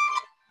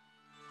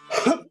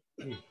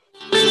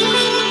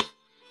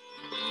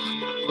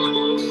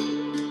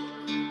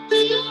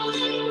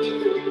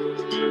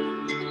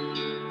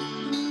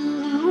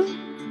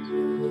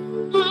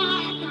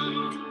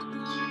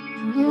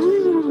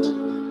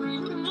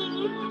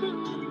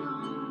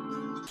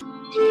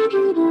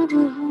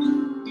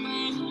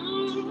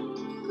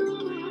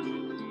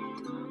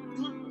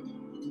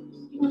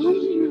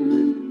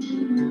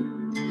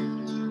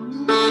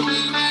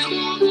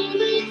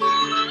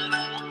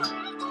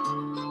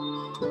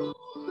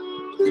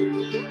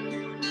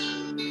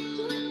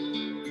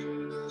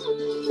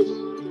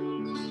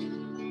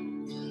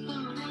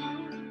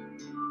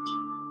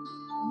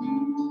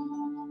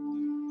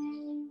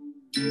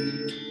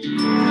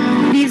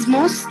 These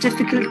most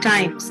difficult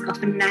times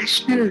of a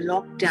national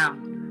lockdown,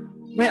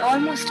 where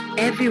almost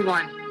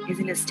everyone is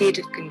in a state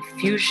of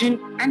confusion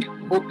and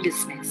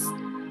hopelessness,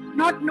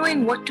 not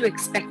knowing what to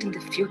expect in the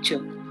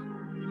future.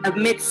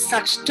 Amidst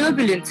such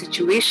turbulent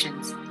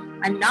situations,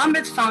 a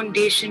Namrit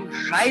Foundation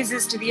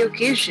rises to the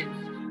occasion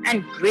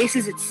and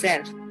braces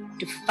itself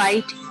to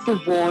fight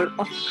the war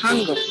of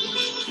hunger.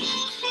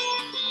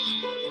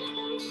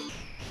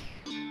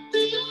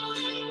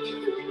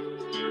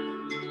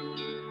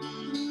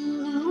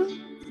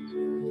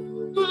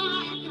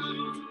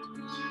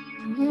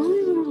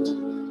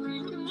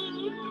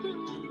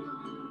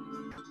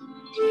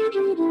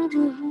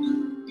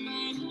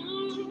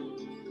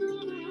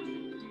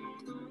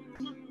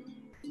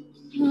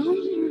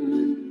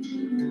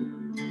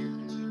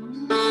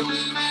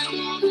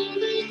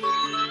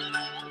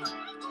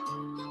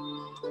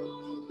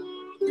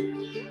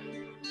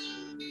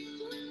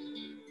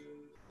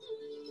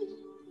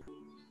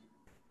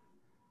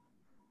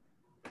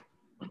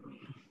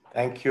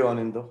 Thank you,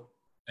 Anindo.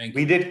 Thank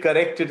We you. did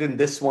correct it in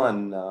this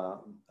one,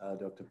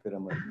 Dr.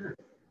 Piramal.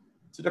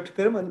 So, Dr.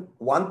 Piramal,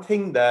 one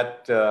thing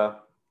that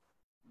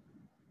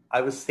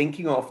I was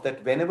thinking of,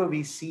 that whenever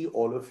we see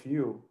all of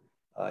you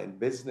in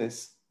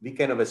business, we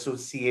kind of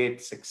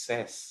associate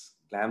success,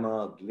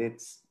 glamour,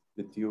 glitz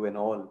with you and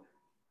all.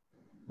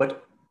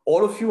 But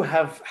all of you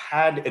have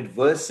had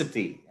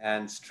adversity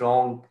and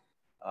strong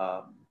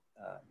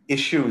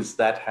issues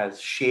that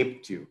has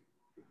shaped you.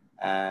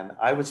 And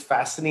I was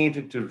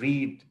fascinated to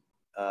read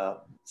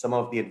some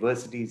of the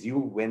adversities you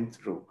went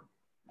through.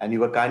 And you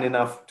were kind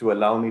enough to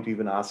allow me to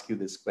even ask you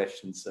this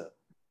question, sir.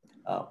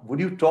 Would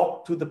you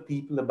talk to the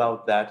people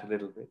about that a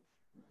little bit,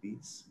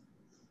 please?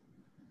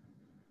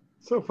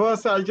 So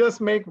first, I'll just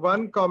make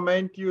one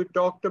comment. You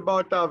talked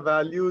about our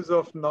values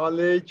of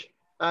knowledge,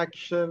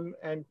 action,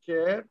 and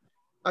care.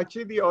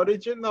 Actually, the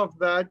origin of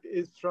that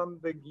is from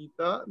the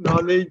Gita.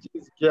 Knowledge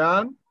is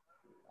Gyan,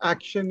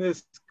 action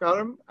is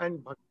Karma,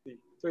 and Bhakti.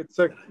 So it's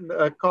a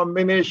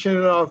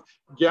combination of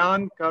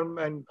Gyan,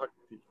 Karma, and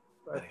Bhakti.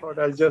 So I thought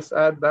I'll just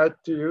add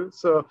that to you.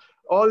 So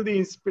all the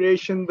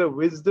inspiration, the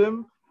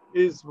wisdom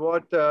is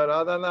what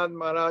Radhanath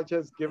Maharaj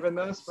has given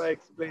us by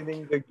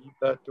explaining the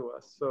Gita to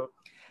us. So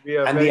we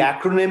are and the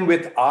acronym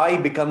with I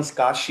becomes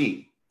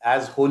Kashi,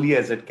 as holy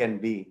as it can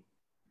be.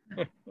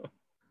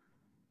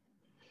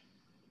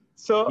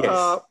 So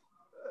yes.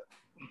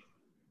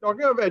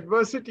 Talking of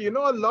adversity, you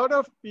know, a lot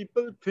of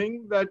people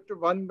think that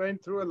one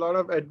went through a lot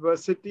of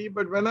adversity,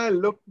 but when I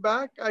look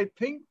back, I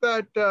think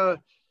that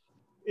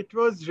it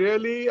was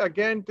really,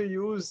 again, to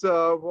use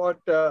what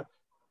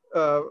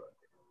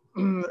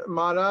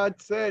Maharaj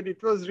said,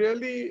 it was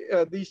really,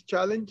 these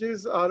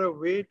challenges are a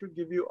way to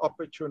give you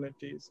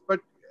opportunities. But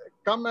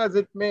come as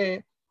it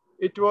may,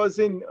 it was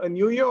in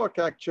New York,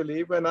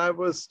 actually, when I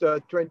was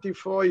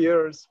 24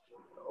 years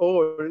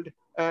old.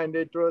 And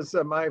it was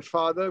my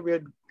father. We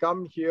had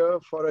come here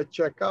for a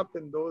checkup.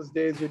 In those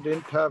days, you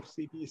didn't have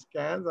CT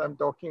scans. I'm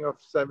talking of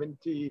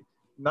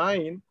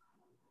 79.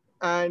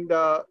 And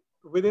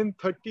within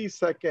 30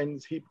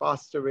 seconds, he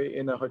passed away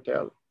in a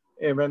hotel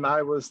when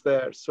I was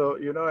there. So,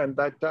 you know, and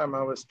that time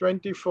I was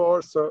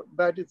 24. So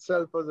that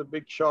itself was a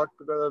big shock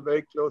because I was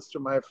very close to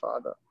my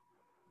father.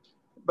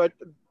 But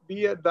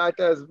be it that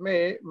as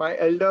may, my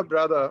elder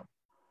brother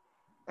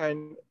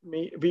and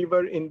me, we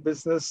were in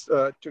business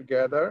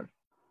together.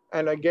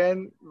 And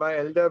again, my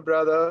elder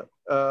brother,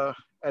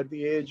 at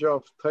the age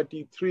of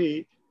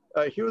 33,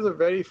 he was a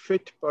very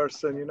fit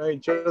person. You know, he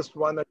just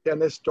won a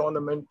tennis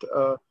tournament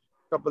a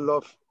couple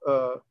of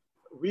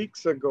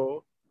weeks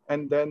ago,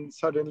 and then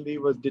suddenly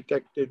was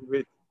detected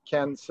with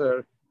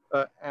cancer.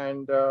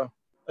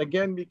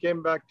 Again, we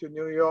came back to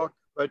New York,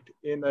 but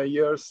in a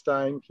year's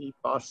time, he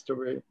passed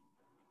away.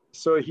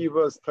 So he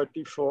was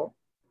 34.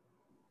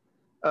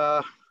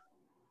 To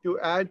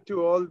add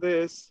to all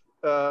this,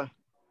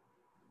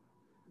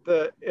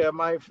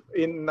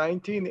 in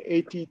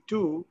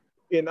 1982,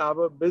 in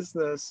our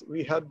business,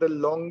 we had the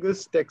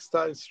longest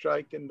textile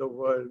strike in the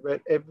world, where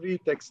every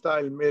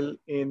textile mill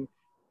in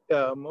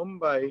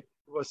Mumbai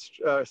was,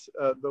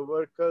 the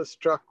workers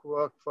struck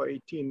work for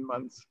 18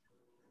 months.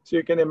 So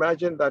you can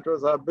imagine that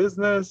was our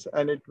business,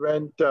 and it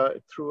went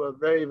through a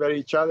very,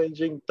 very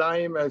challenging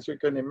time, as you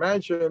can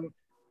imagine.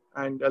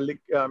 And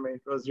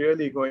it was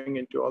really going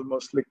into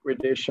almost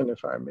liquidation,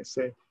 if I may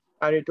say.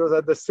 And it was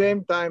at the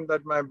same time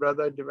that my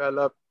brother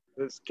developed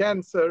this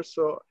cancer.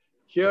 So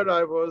here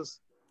I was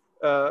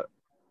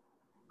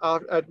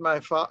at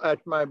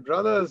my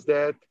brother's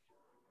death,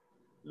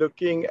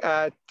 looking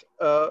at,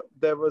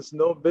 there was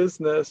no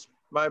business.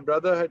 My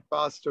brother had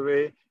passed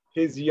away,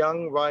 his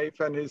young wife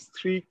and his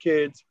 3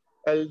 kids.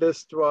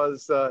 Eldest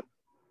was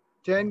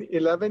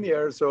 11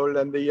 years old,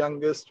 and the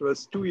youngest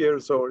was 2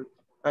 years old,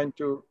 and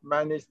to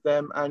manage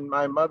them and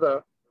my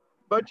mother.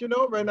 But, you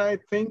know, when I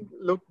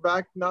look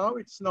back now,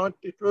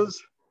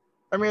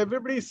 I mean,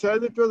 everybody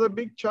says it was a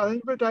big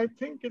challenge, but I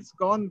think it's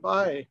gone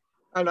by.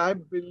 And I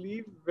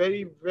believe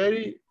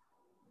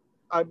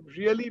I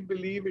really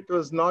believe it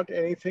was not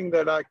anything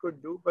that I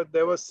could do, but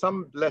there was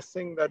some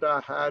blessing that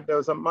I had. There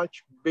was a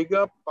much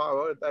bigger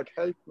power that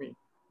helped me.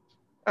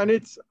 And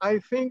I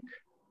think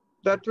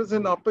that was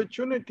an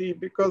opportunity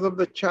because of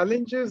the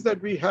challenges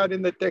that we had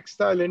in the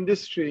textile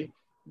industry.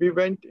 We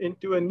went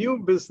into a new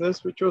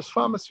business, which was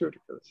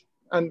pharmaceuticals.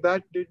 And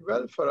that did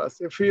well for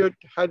us. If it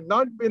had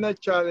not been a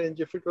challenge,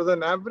 if it was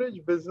an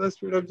average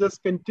business, we would have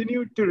just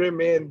continued to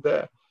remain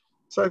there.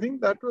 So I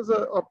think that was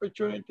an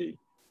opportunity.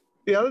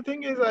 The other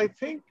thing is, I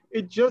think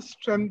it just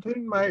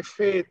strengthened my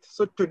faith.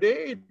 So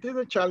today it is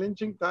a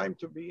challenging time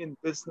to be in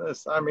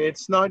business. I mean,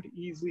 it's not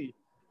easy,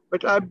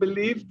 but I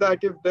believe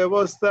that if there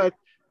was that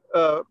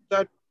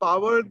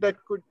power that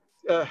could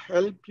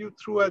help you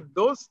through at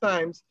those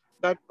times,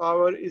 that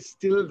power is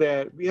still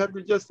there. We have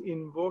to just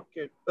invoke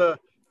it. The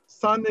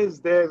sun is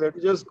there. We have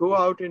to just go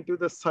out into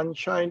the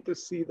sunshine to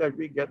see that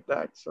we get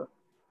that. So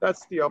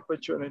that's the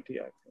opportunity,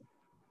 I think.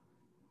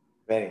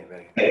 Very,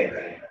 very, very,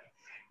 very.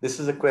 This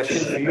is a question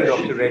for you,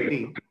 Dr.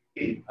 Reddy.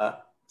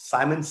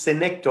 Simon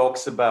Sinek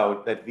talks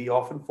about that we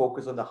often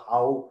focus on the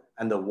how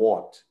and the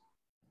what,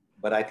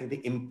 but I think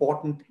the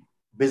important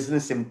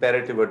business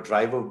imperative or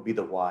driver would be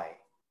the why.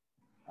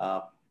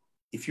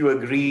 If you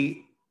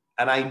agree,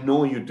 and I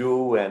know you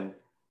do, and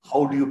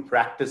how do you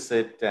practice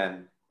it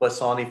and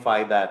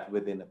personify that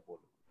within Apollo?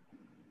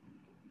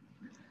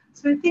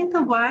 So I think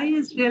the why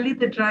is really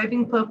the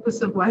driving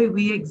purpose of why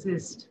we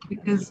exist.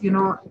 Because, you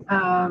know,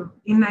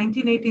 in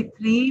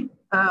 1983,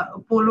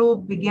 Apollo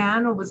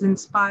began or was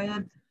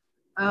inspired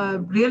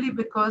really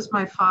because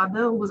my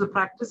father, who was a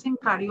practicing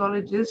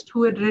cardiologist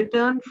who had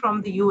returned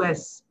from the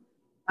US,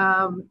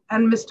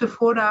 and Mr.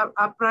 Ford,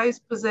 our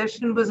prized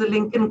possession was a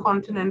Lincoln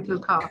Continental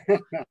car,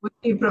 which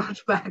he brought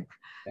back.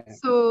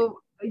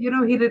 So, you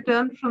know, he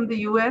returned from the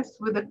US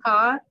with a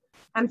car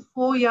and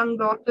 4 young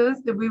daughters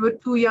that we were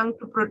too young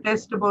to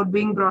protest about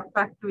being brought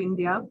back to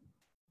India,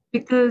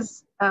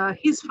 because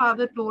his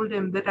father told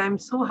him that I'm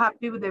so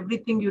happy with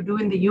everything you do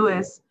in the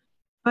US,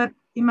 but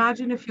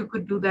imagine if you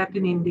could do that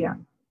in India.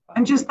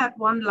 And just that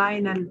one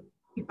line, and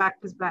he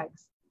packed his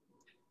bags.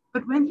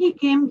 But when he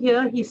came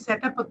here, he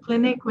set up a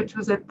clinic, which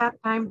was at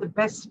that time the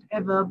best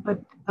ever, but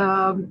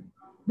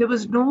there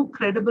was no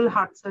credible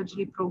heart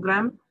surgery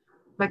program.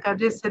 Like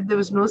Ajay said, there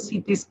was no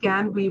CT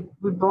scan. We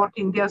bought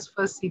India's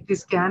first CT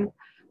scan.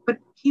 But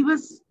he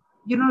was,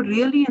 you know,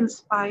 really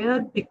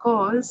inspired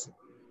because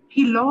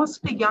he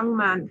lost a young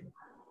man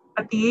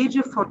at the age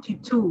of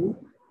 42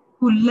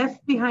 who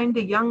left behind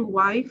a young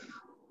wife,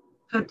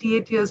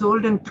 38 years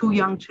old, and 2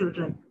 young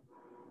children.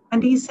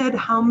 And he said,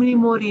 how many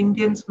more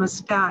Indians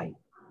must die?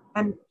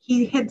 And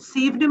he had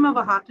saved him of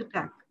a heart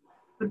attack.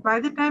 But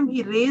by the time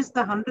he raised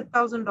the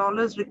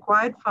 $100,000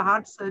 required for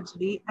heart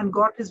surgery and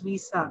got his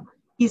visa,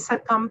 he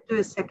succumbed to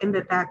his second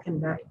attack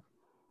and died.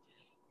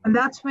 And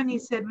that's when he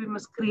said we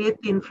must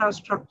create the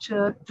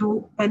infrastructure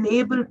to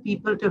enable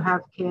people to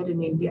have care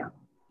in India.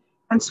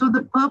 And so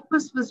the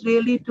purpose was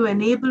really to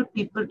enable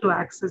people to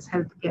access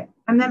healthcare.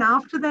 And then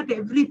after that,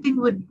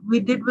 everything we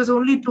did was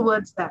only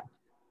towards that.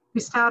 We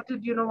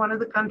started, you know, one of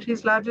the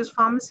country's largest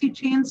pharmacy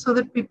chains so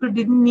that people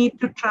didn't need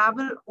to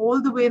travel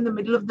all the way in the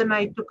middle of the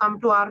night to come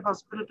to our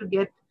hospital to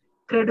get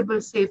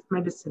credible, safe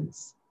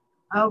medicines.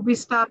 We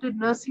started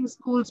nursing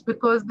schools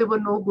because there were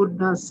no good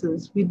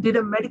nurses. We did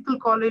a medical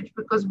college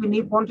because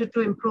we wanted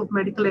to improve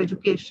medical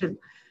education.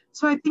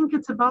 So I think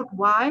it's about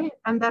why,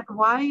 and that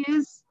why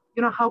is,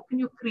 you know, how can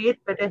you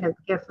create better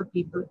healthcare for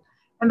people?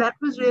 And that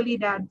was really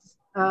Dad's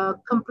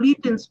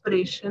complete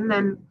inspiration.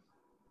 And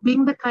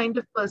being the kind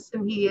of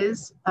person he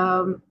is,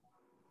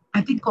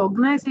 I think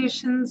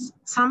organizations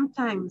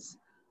sometimes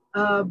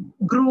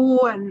grow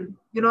and,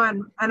 you know,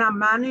 and are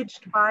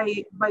managed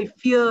by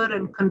fear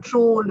and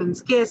control and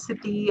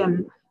scarcity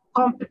and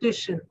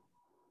competition.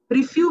 But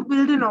if you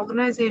build an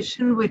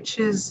organization which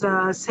is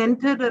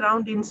centered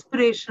around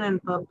inspiration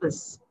and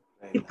purpose,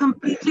 it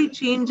completely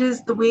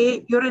changes the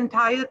way your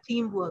entire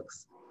team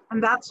works.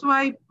 And that's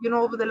why, you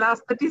know, over the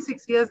last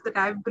 36 years that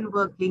I've been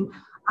working,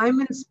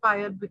 I'm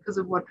inspired because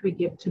of what we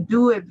get to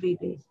do every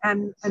day.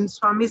 And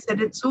Swami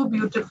said it so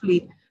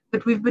beautifully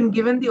that we've been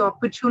given the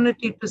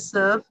opportunity to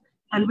serve,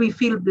 and we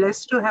feel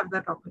blessed to have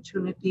that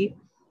opportunity.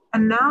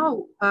 And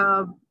now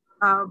our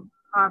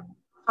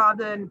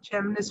father and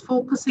chairman is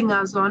focusing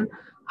us on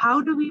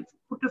how do we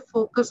put a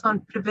focus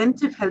on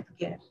preventive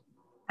healthcare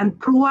and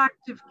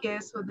proactive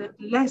care so that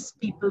less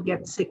people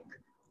get sick.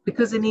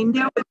 Because in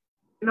India,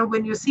 You know,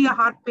 when you see a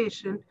heart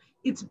patient,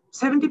 it's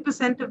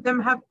 70% of them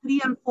have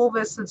 3 and 4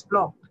 vessels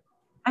blocked.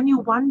 And you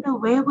wonder,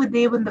 where were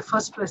they when the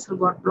first vessel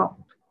got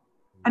blocked?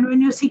 And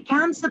when you see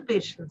cancer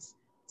patients,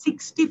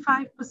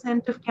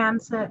 65% of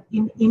cancer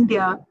in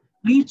India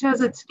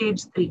reaches at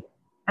stage 3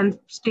 and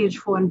stage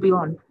 4 and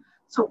beyond.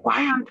 So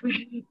why aren't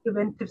we doing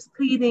preventive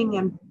screening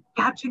and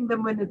catching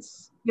them when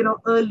it's, you know,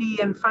 early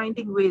and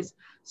finding ways?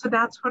 So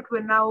that's what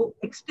we're now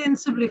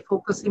extensively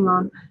focusing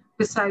on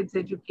besides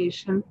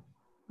education.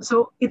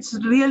 So it's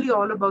really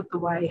all about the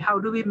why. How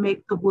do we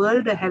make the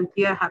world a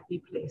healthier, happy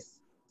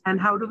place?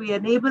 And how do we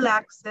enable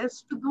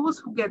access to those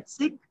who get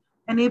sick,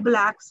 enable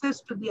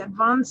access to the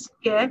advanced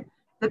care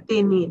that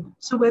they need?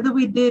 So whether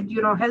we did,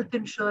 you know, health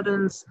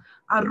insurance,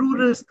 our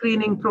rural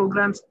screening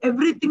programs,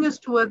 everything is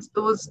towards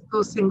those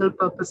single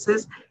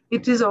purposes.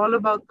 It is all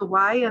about the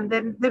why. And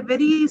then they're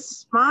very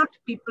smart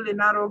people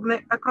in our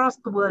across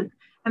the world,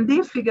 and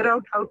they figure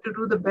out how to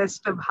do the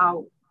best of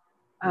how.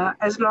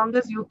 As long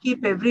as you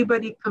keep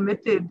everybody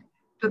committed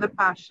to the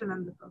passion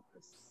and the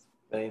purpose.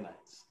 Very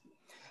nice.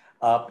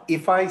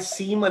 If I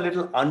seem a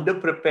little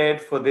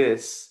underprepared for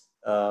this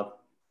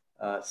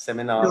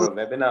seminar or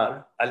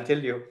webinar, I'll tell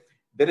you,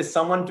 there is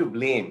someone to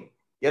blame.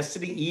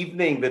 Yesterday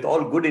evening, with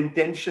all good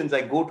intentions, I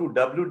go to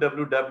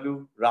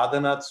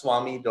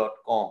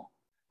www.radhanathswami.com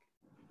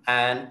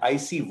and I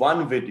see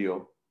one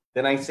video,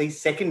 then I say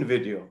second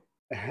video.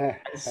 And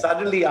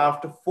suddenly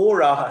after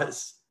 4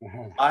 hours,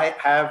 I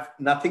have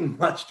nothing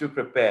much to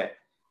prepare.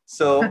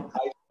 So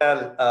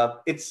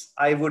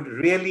I would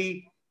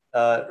really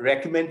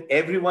recommend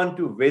everyone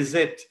to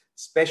visit,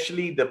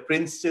 especially the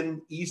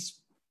Princeton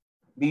East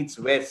meets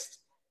West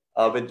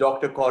with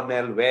Dr.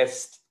 Cornel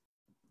West.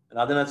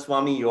 Radhanath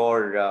Swami,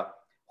 your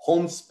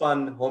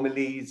homespun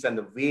homilies and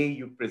the way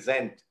you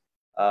present,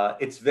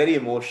 it's very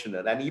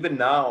emotional. And even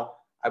now,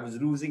 I was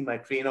losing my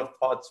train of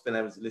thoughts when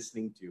I was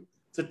listening to you.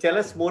 So tell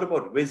us more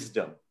about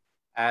wisdom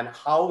and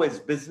how, as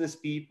business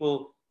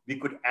people, we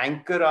could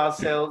anchor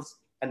ourselves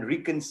and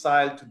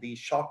reconcile to the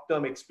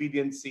short-term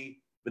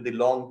expediency with the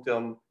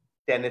long-term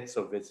tenets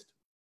of wisdom.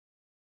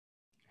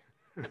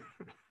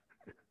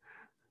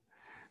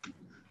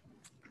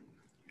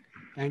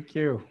 Thank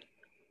you.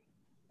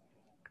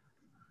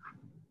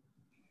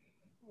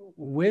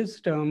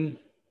 Wisdom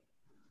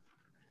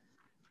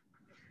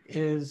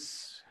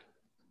is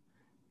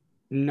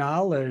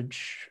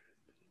knowledge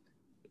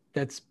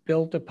that's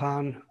built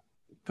upon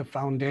the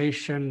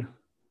foundation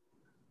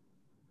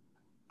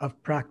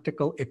of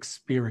practical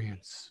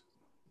experience.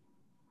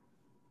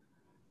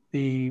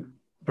 The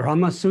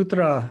Brahma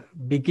Sutra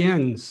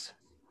begins,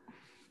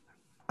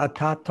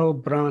 Atato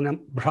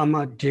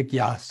Brahma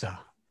Jigyasa,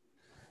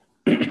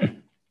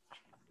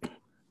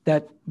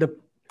 that the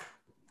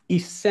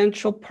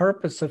essential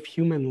purpose of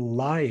human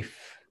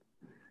life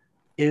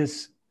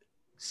is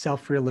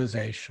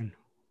self-realization,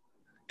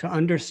 to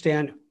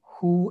understand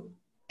who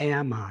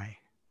am I.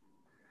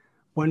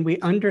 When we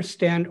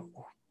understand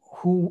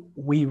who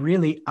we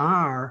really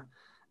are,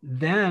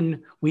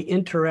 then we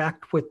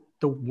interact with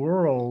the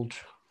world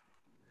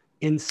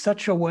in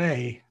such a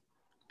way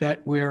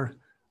that we're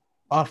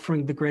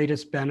offering the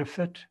greatest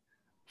benefit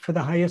for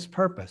the highest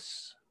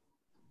purpose.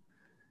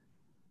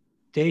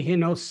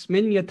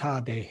 Dehinosmin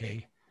yata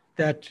dehe,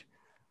 that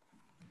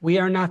we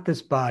are not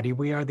this body,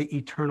 we are the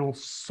eternal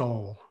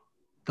soul,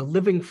 the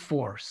living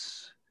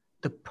force,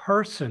 the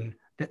person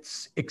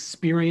that's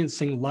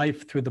experiencing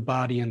life through the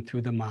body and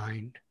through the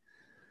mind.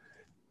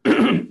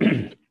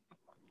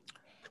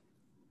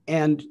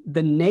 And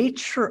the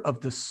nature of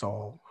the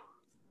soul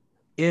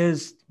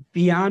is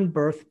beyond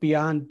birth,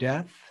 beyond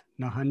death,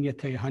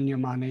 nahanyate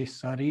hanyamane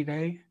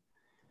sarire,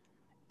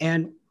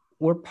 and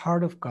we're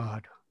part of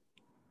God.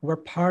 We're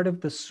part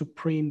of the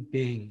Supreme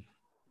Being.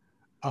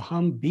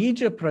 Aham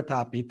bija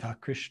pratapita,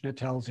 Krishna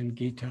tells in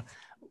Gita,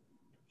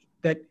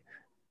 that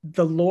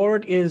the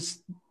Lord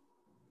is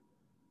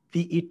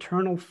the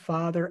eternal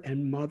Father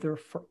and Mother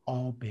for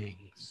all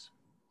beings.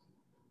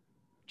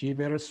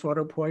 Jivera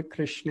Swarapoi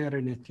Krishna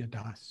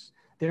Nityadas.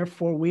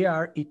 Therefore, we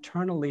are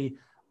eternally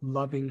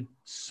loving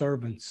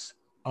servants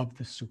of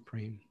the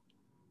Supreme.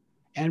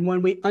 And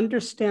when we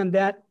understand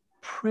that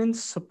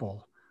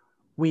principle,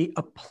 we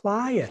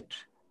apply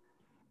it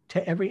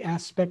to every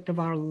aspect of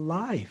our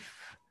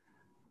life.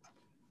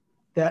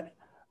 That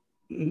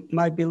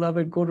my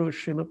beloved Guru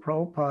Srila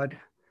Prabhupada,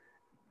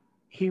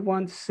 he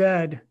once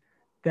said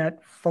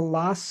that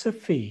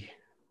philosophy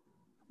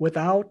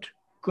without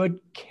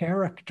good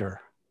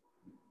character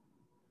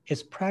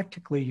is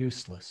practically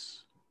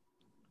useless.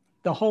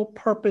 The whole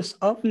purpose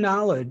of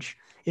knowledge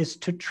is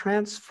to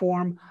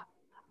transform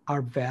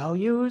our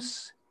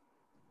values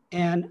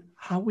and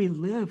how we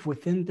live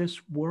within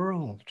this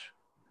world.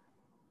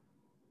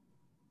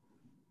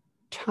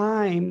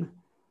 Time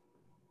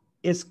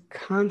is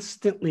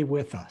constantly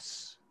with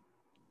us.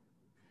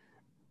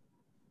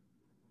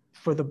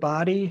 For the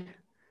body,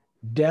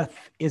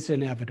 death is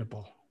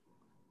inevitable.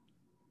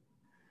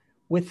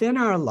 Within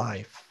our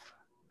life,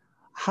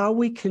 how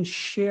we can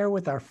share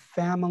with our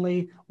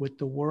family, with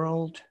the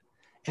world,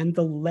 and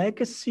the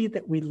legacy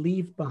that we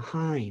leave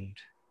behind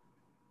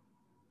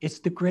is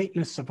the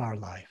greatness of our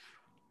life.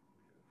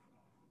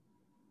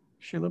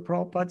 Srila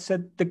Prabhupada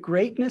said, the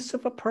greatness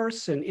of a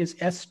person is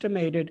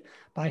estimated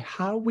by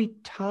how we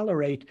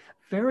tolerate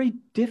very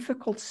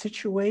difficult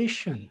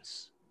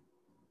situations.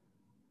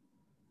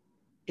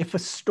 If a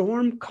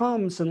storm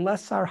comes,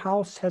 unless our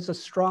house has a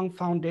strong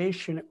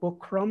foundation, it will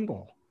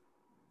crumble.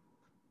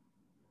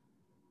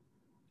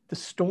 The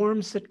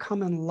storms that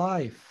come in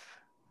life,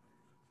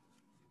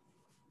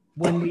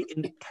 when we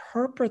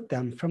interpret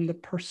them from the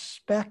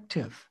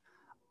perspective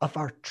of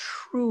our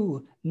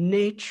true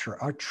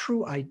nature, our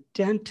true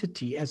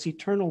identity as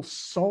eternal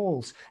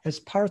souls, as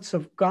parts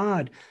of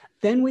God,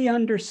 then we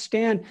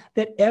understand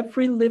that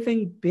every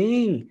living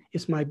being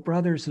is my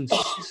brothers and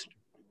sisters.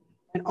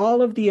 And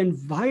all of the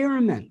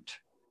environment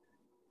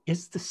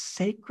is the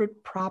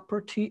sacred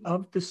property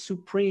of the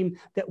Supreme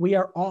that we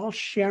are all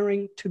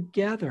sharing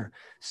together.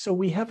 So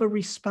we have a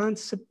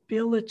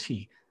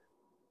responsibility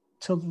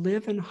to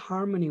live in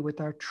harmony with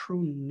our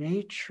true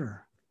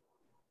nature.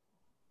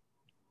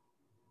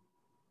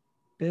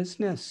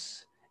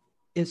 Business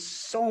is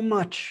so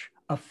much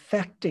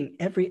affecting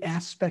every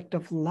aspect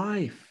of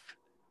life.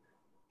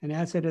 And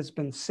as it has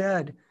been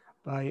said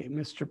by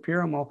Mr.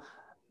 Piramal,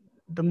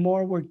 the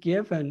more we're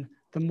given,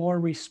 the more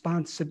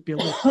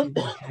responsibility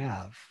we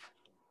have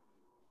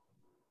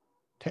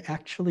to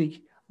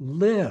actually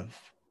live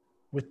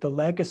with the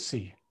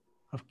legacy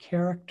of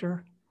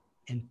character,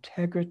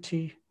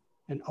 integrity,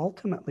 and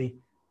ultimately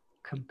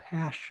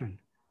compassion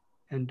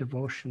and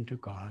devotion to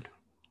God.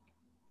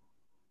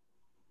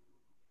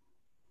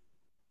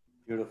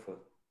 Beautiful.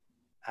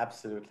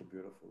 Absolutely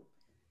beautiful.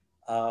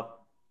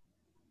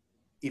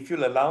 If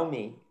you'll allow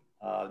me,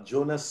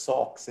 Jonas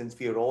Salk, since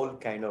we are all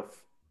kind of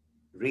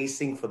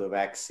racing for the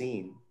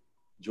vaccine,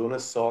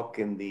 Jonas Salk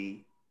in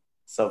the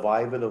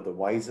Survival of the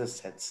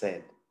Wisest had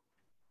said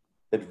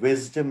that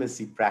wisdom is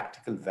the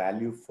practical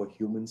value for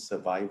human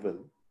survival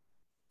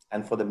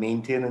and for the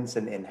maintenance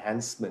and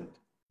enhancement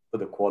for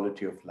the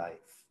quality of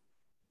life.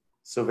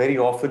 So very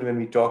often when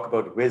we talk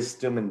about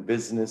wisdom and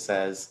business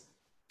as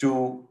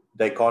two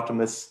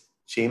dichotomous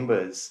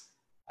chambers,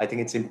 I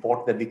think it's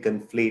important that we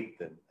conflate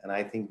them. And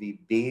I think we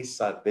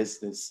base our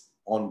business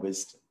on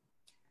wisdom.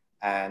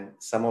 And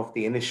some of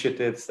the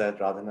initiatives that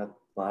Radhanath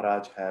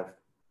Maharaj have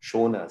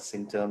shown us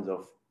in terms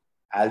of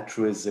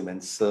altruism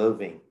and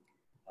serving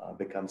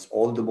becomes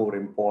all the more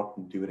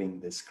important during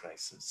this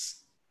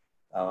crisis.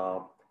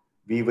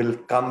 We will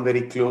come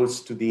very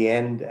close to the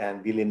end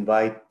and we'll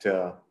invite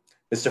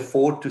Mr.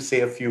 Ford to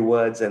say a few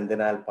words, and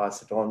then I'll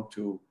pass it on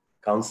to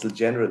Consul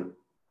General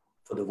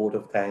for the vote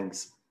of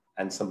thanks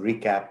and some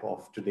recap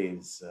of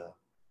today's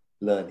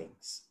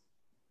learnings.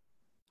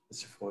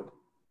 Mr. Ford.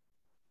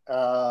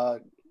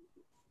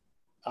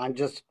 I'm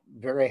just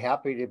very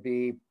happy to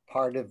be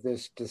part of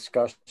this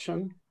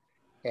discussion.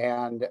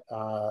 And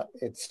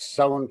it's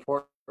so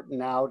important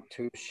now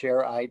to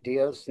share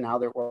ideas now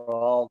that we're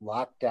all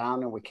locked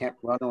down and we can't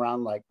run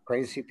around like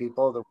crazy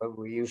people the way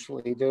we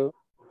usually do.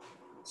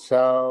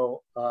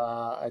 So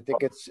I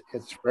think it's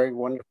very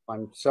wonderful.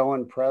 I'm so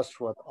impressed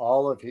with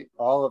all of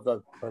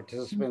the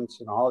participants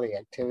and all the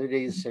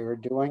activities they're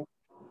doing.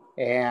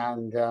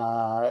 And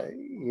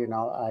you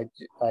know,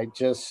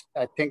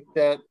 I think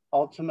that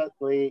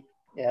ultimately,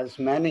 as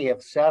many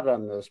have said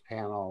on this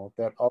panel,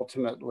 that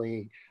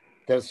ultimately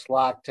this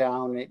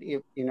lockdown,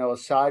 you know,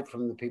 aside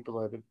from the people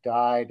that have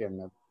died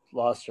and have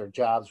lost their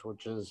jobs,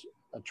 which is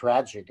a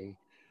tragedy,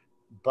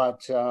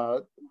 but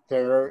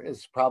there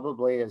is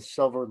probably a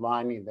silver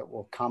lining that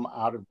will come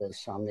out of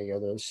this on the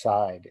other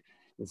side.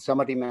 And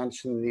somebody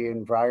mentioned the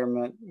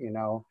environment, you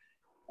know,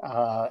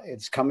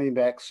 it's coming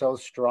back so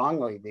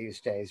strongly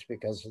these days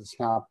because it's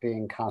not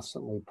being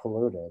constantly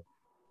polluted.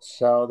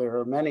 So there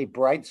are many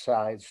bright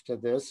sides to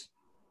this.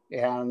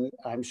 And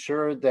I'm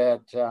sure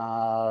that,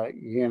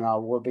 you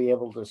know, we'll be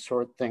able to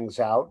sort things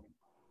out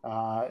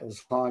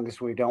as long as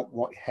we don't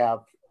have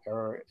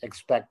or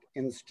expect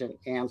instant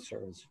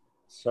answers.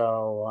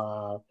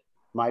 So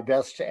my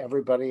best to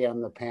everybody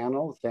on the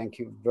panel. Thank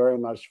you very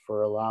much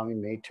for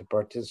allowing me to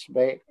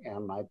participate,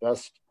 and my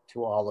best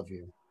to all of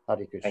you. Hare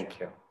Krishna. Thank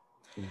you.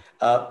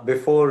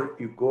 Before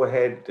you go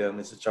ahead,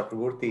 Mr.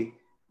 Chakravorty,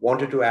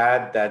 wanted to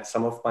add that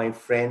some of my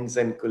friends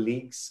and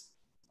colleagues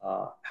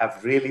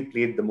have really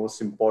played the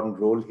most important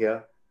role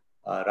here.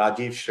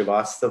 Rajiv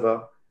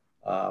Srivastava,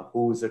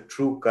 who is a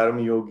true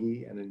karma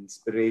yogi and an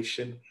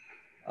inspiration.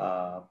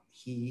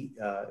 He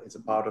is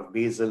a part of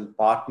Basil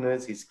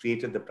Partners. He's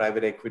created the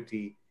private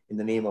equity in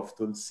the name of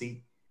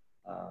Tulsi.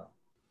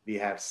 We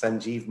have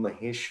Sanjeev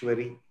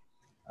Maheshwari.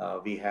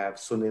 We have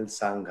Sunil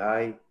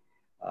Sanghai.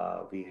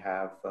 We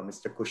have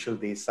Mr. Kushal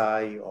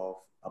Desai of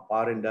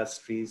Apar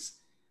Industries.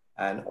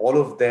 And all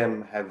of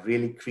them have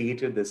really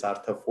created this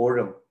Artha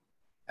Forum.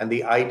 And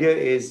the idea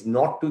is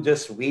not to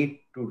just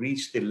wait to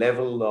reach the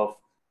level of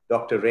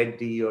Dr.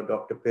 Reddy or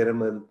Dr.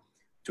 Piramal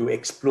to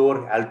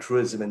explore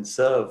altruism and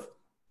serve.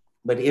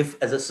 But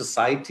if as a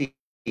society,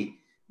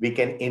 we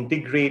can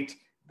integrate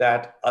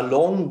that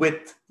along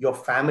with your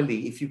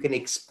family, if you can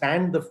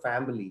expand the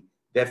family,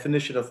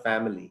 definition of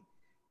family,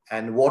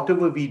 And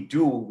whatever we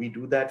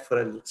do that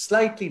for a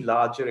slightly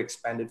larger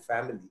expanded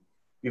family.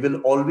 We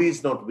will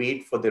always not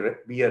wait for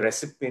be a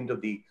recipient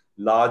of the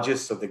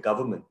largest of the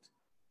government,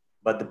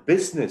 but the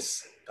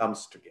business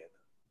comes together.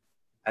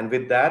 And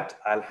with that,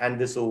 I'll hand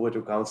this over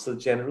to Consul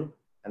General,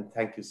 and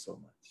thank you so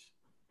much.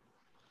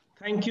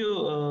 Thank you,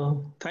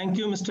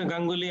 Mr.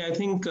 Ganguli. I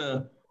think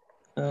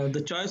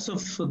the choice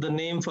of the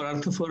name for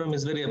Artha Forum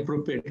is very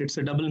appropriate. It's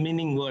a double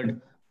meaning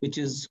word, which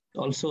is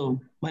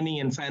also money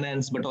and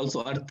finance, but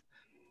also earth,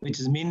 which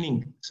is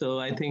meaning. So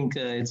I think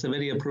it's a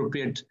very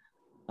appropriate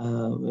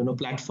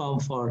platform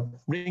for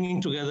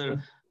bringing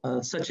together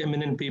such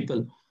eminent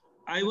people.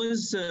 I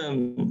was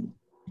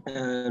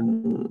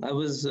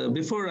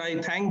before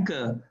I thank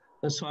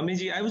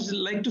Swamiji, I would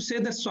like to say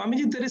that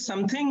Swamiji, there is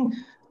something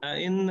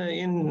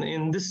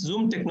in this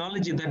Zoom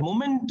technology. That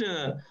moment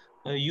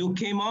you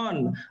came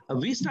on,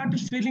 we started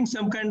feeling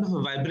some kind of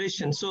a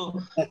vibration. So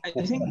I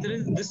think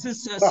this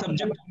is a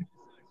subject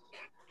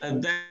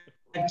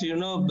that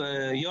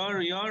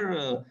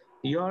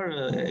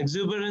your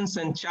exuberance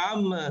and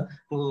charm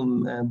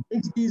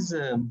breaks these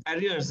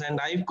barriers, and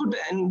I could,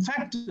 in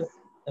fact,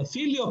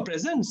 feel your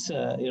presence.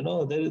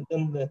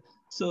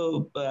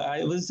 So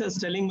I was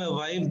just telling my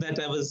wife that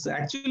I was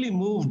actually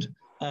moved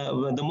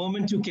the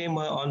moment you came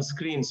on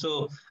screen.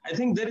 So I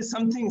think there is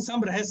something,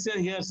 some rahasya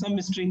here, some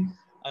mystery,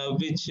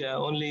 which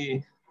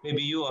only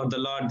maybe you or the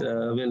Lord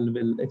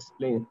will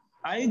explain.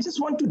 I just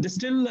want to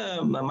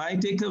distill my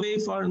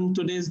takeaway from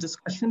today's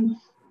discussion.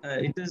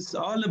 It is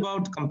all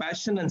about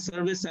compassion and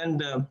service, and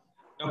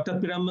Dr.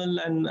 Piramal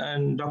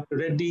and Dr.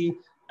 Reddy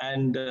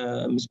and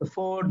Mr.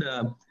 Ford,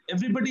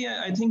 everybody,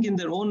 I think, in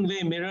their own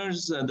way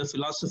mirrors the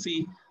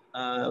philosophy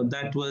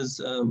that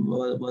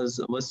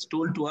was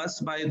told to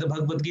us by the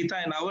Bhagavad Gita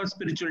and our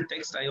spiritual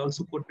text. I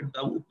also quoted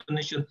the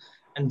Upanishad,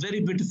 and very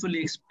beautifully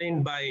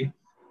explained by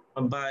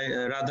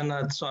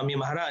Radhanath Swami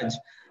Maharaj.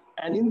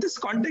 And in this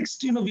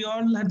context, we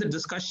all had the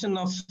discussion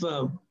of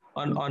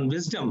on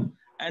wisdom.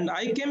 And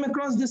I came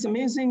across this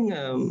amazing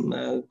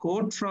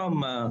quote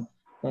from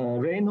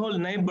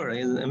Reinhold Niebuhr,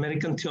 an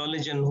American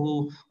theologian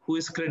who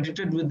is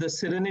credited with the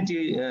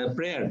Serenity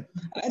prayer.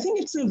 And I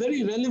think it's a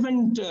very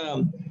relevant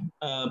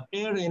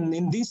prayer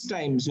in these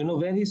times,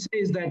 where he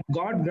says that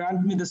God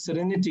grant me the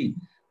serenity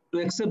to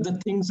accept the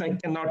things I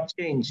cannot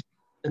change,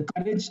 the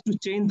courage to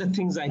change the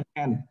things I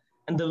can,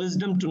 and the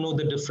wisdom to know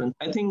the difference.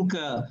 I think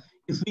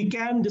if we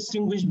can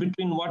distinguish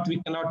between what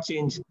we cannot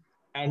change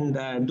and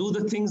do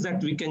the things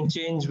that we can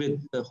change with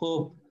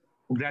hope,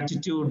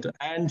 gratitude,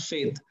 and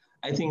faith,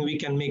 I think we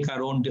can make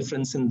our own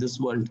difference in this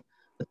world.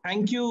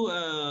 Thank you,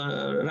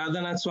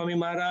 Radhanath Swami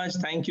Maharaj.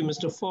 Thank you,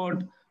 Mr.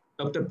 Ford,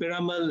 Dr.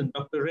 Piramal,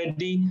 Dr.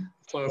 Reddy,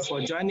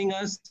 for joining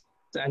us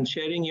and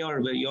sharing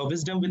your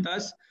wisdom with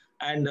us,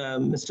 and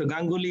Mr.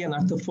 Ganguli and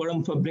Artha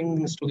Forum for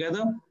bringing us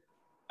together.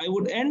 I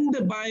would end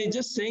by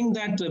just saying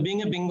that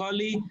being a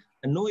Bengali,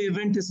 no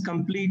event is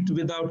complete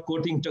without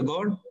quoting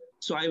Tagore.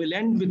 So I will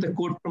end with a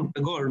quote from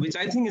Tagore, which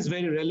I think is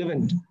very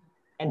relevant.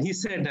 And he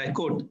said, I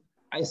quote,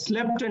 "I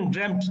slept and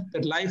dreamt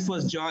that life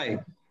was joy.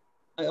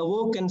 I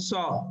awoke and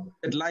saw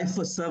that life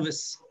was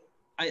service.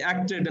 I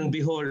acted and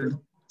behold,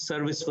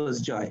 service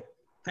was joy."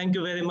 Thank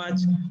you very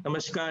much.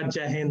 Namaskar,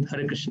 Jai Hind,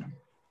 Hare Krishna.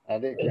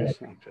 Hare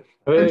Krishna.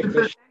 Hare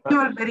Krishna. Thank you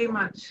all very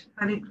much.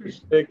 Hare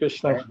Krishna. Hare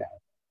Krishna.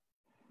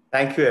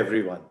 Thank you,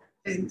 everyone.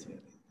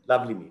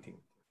 Lovely meeting.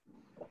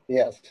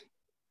 Yes.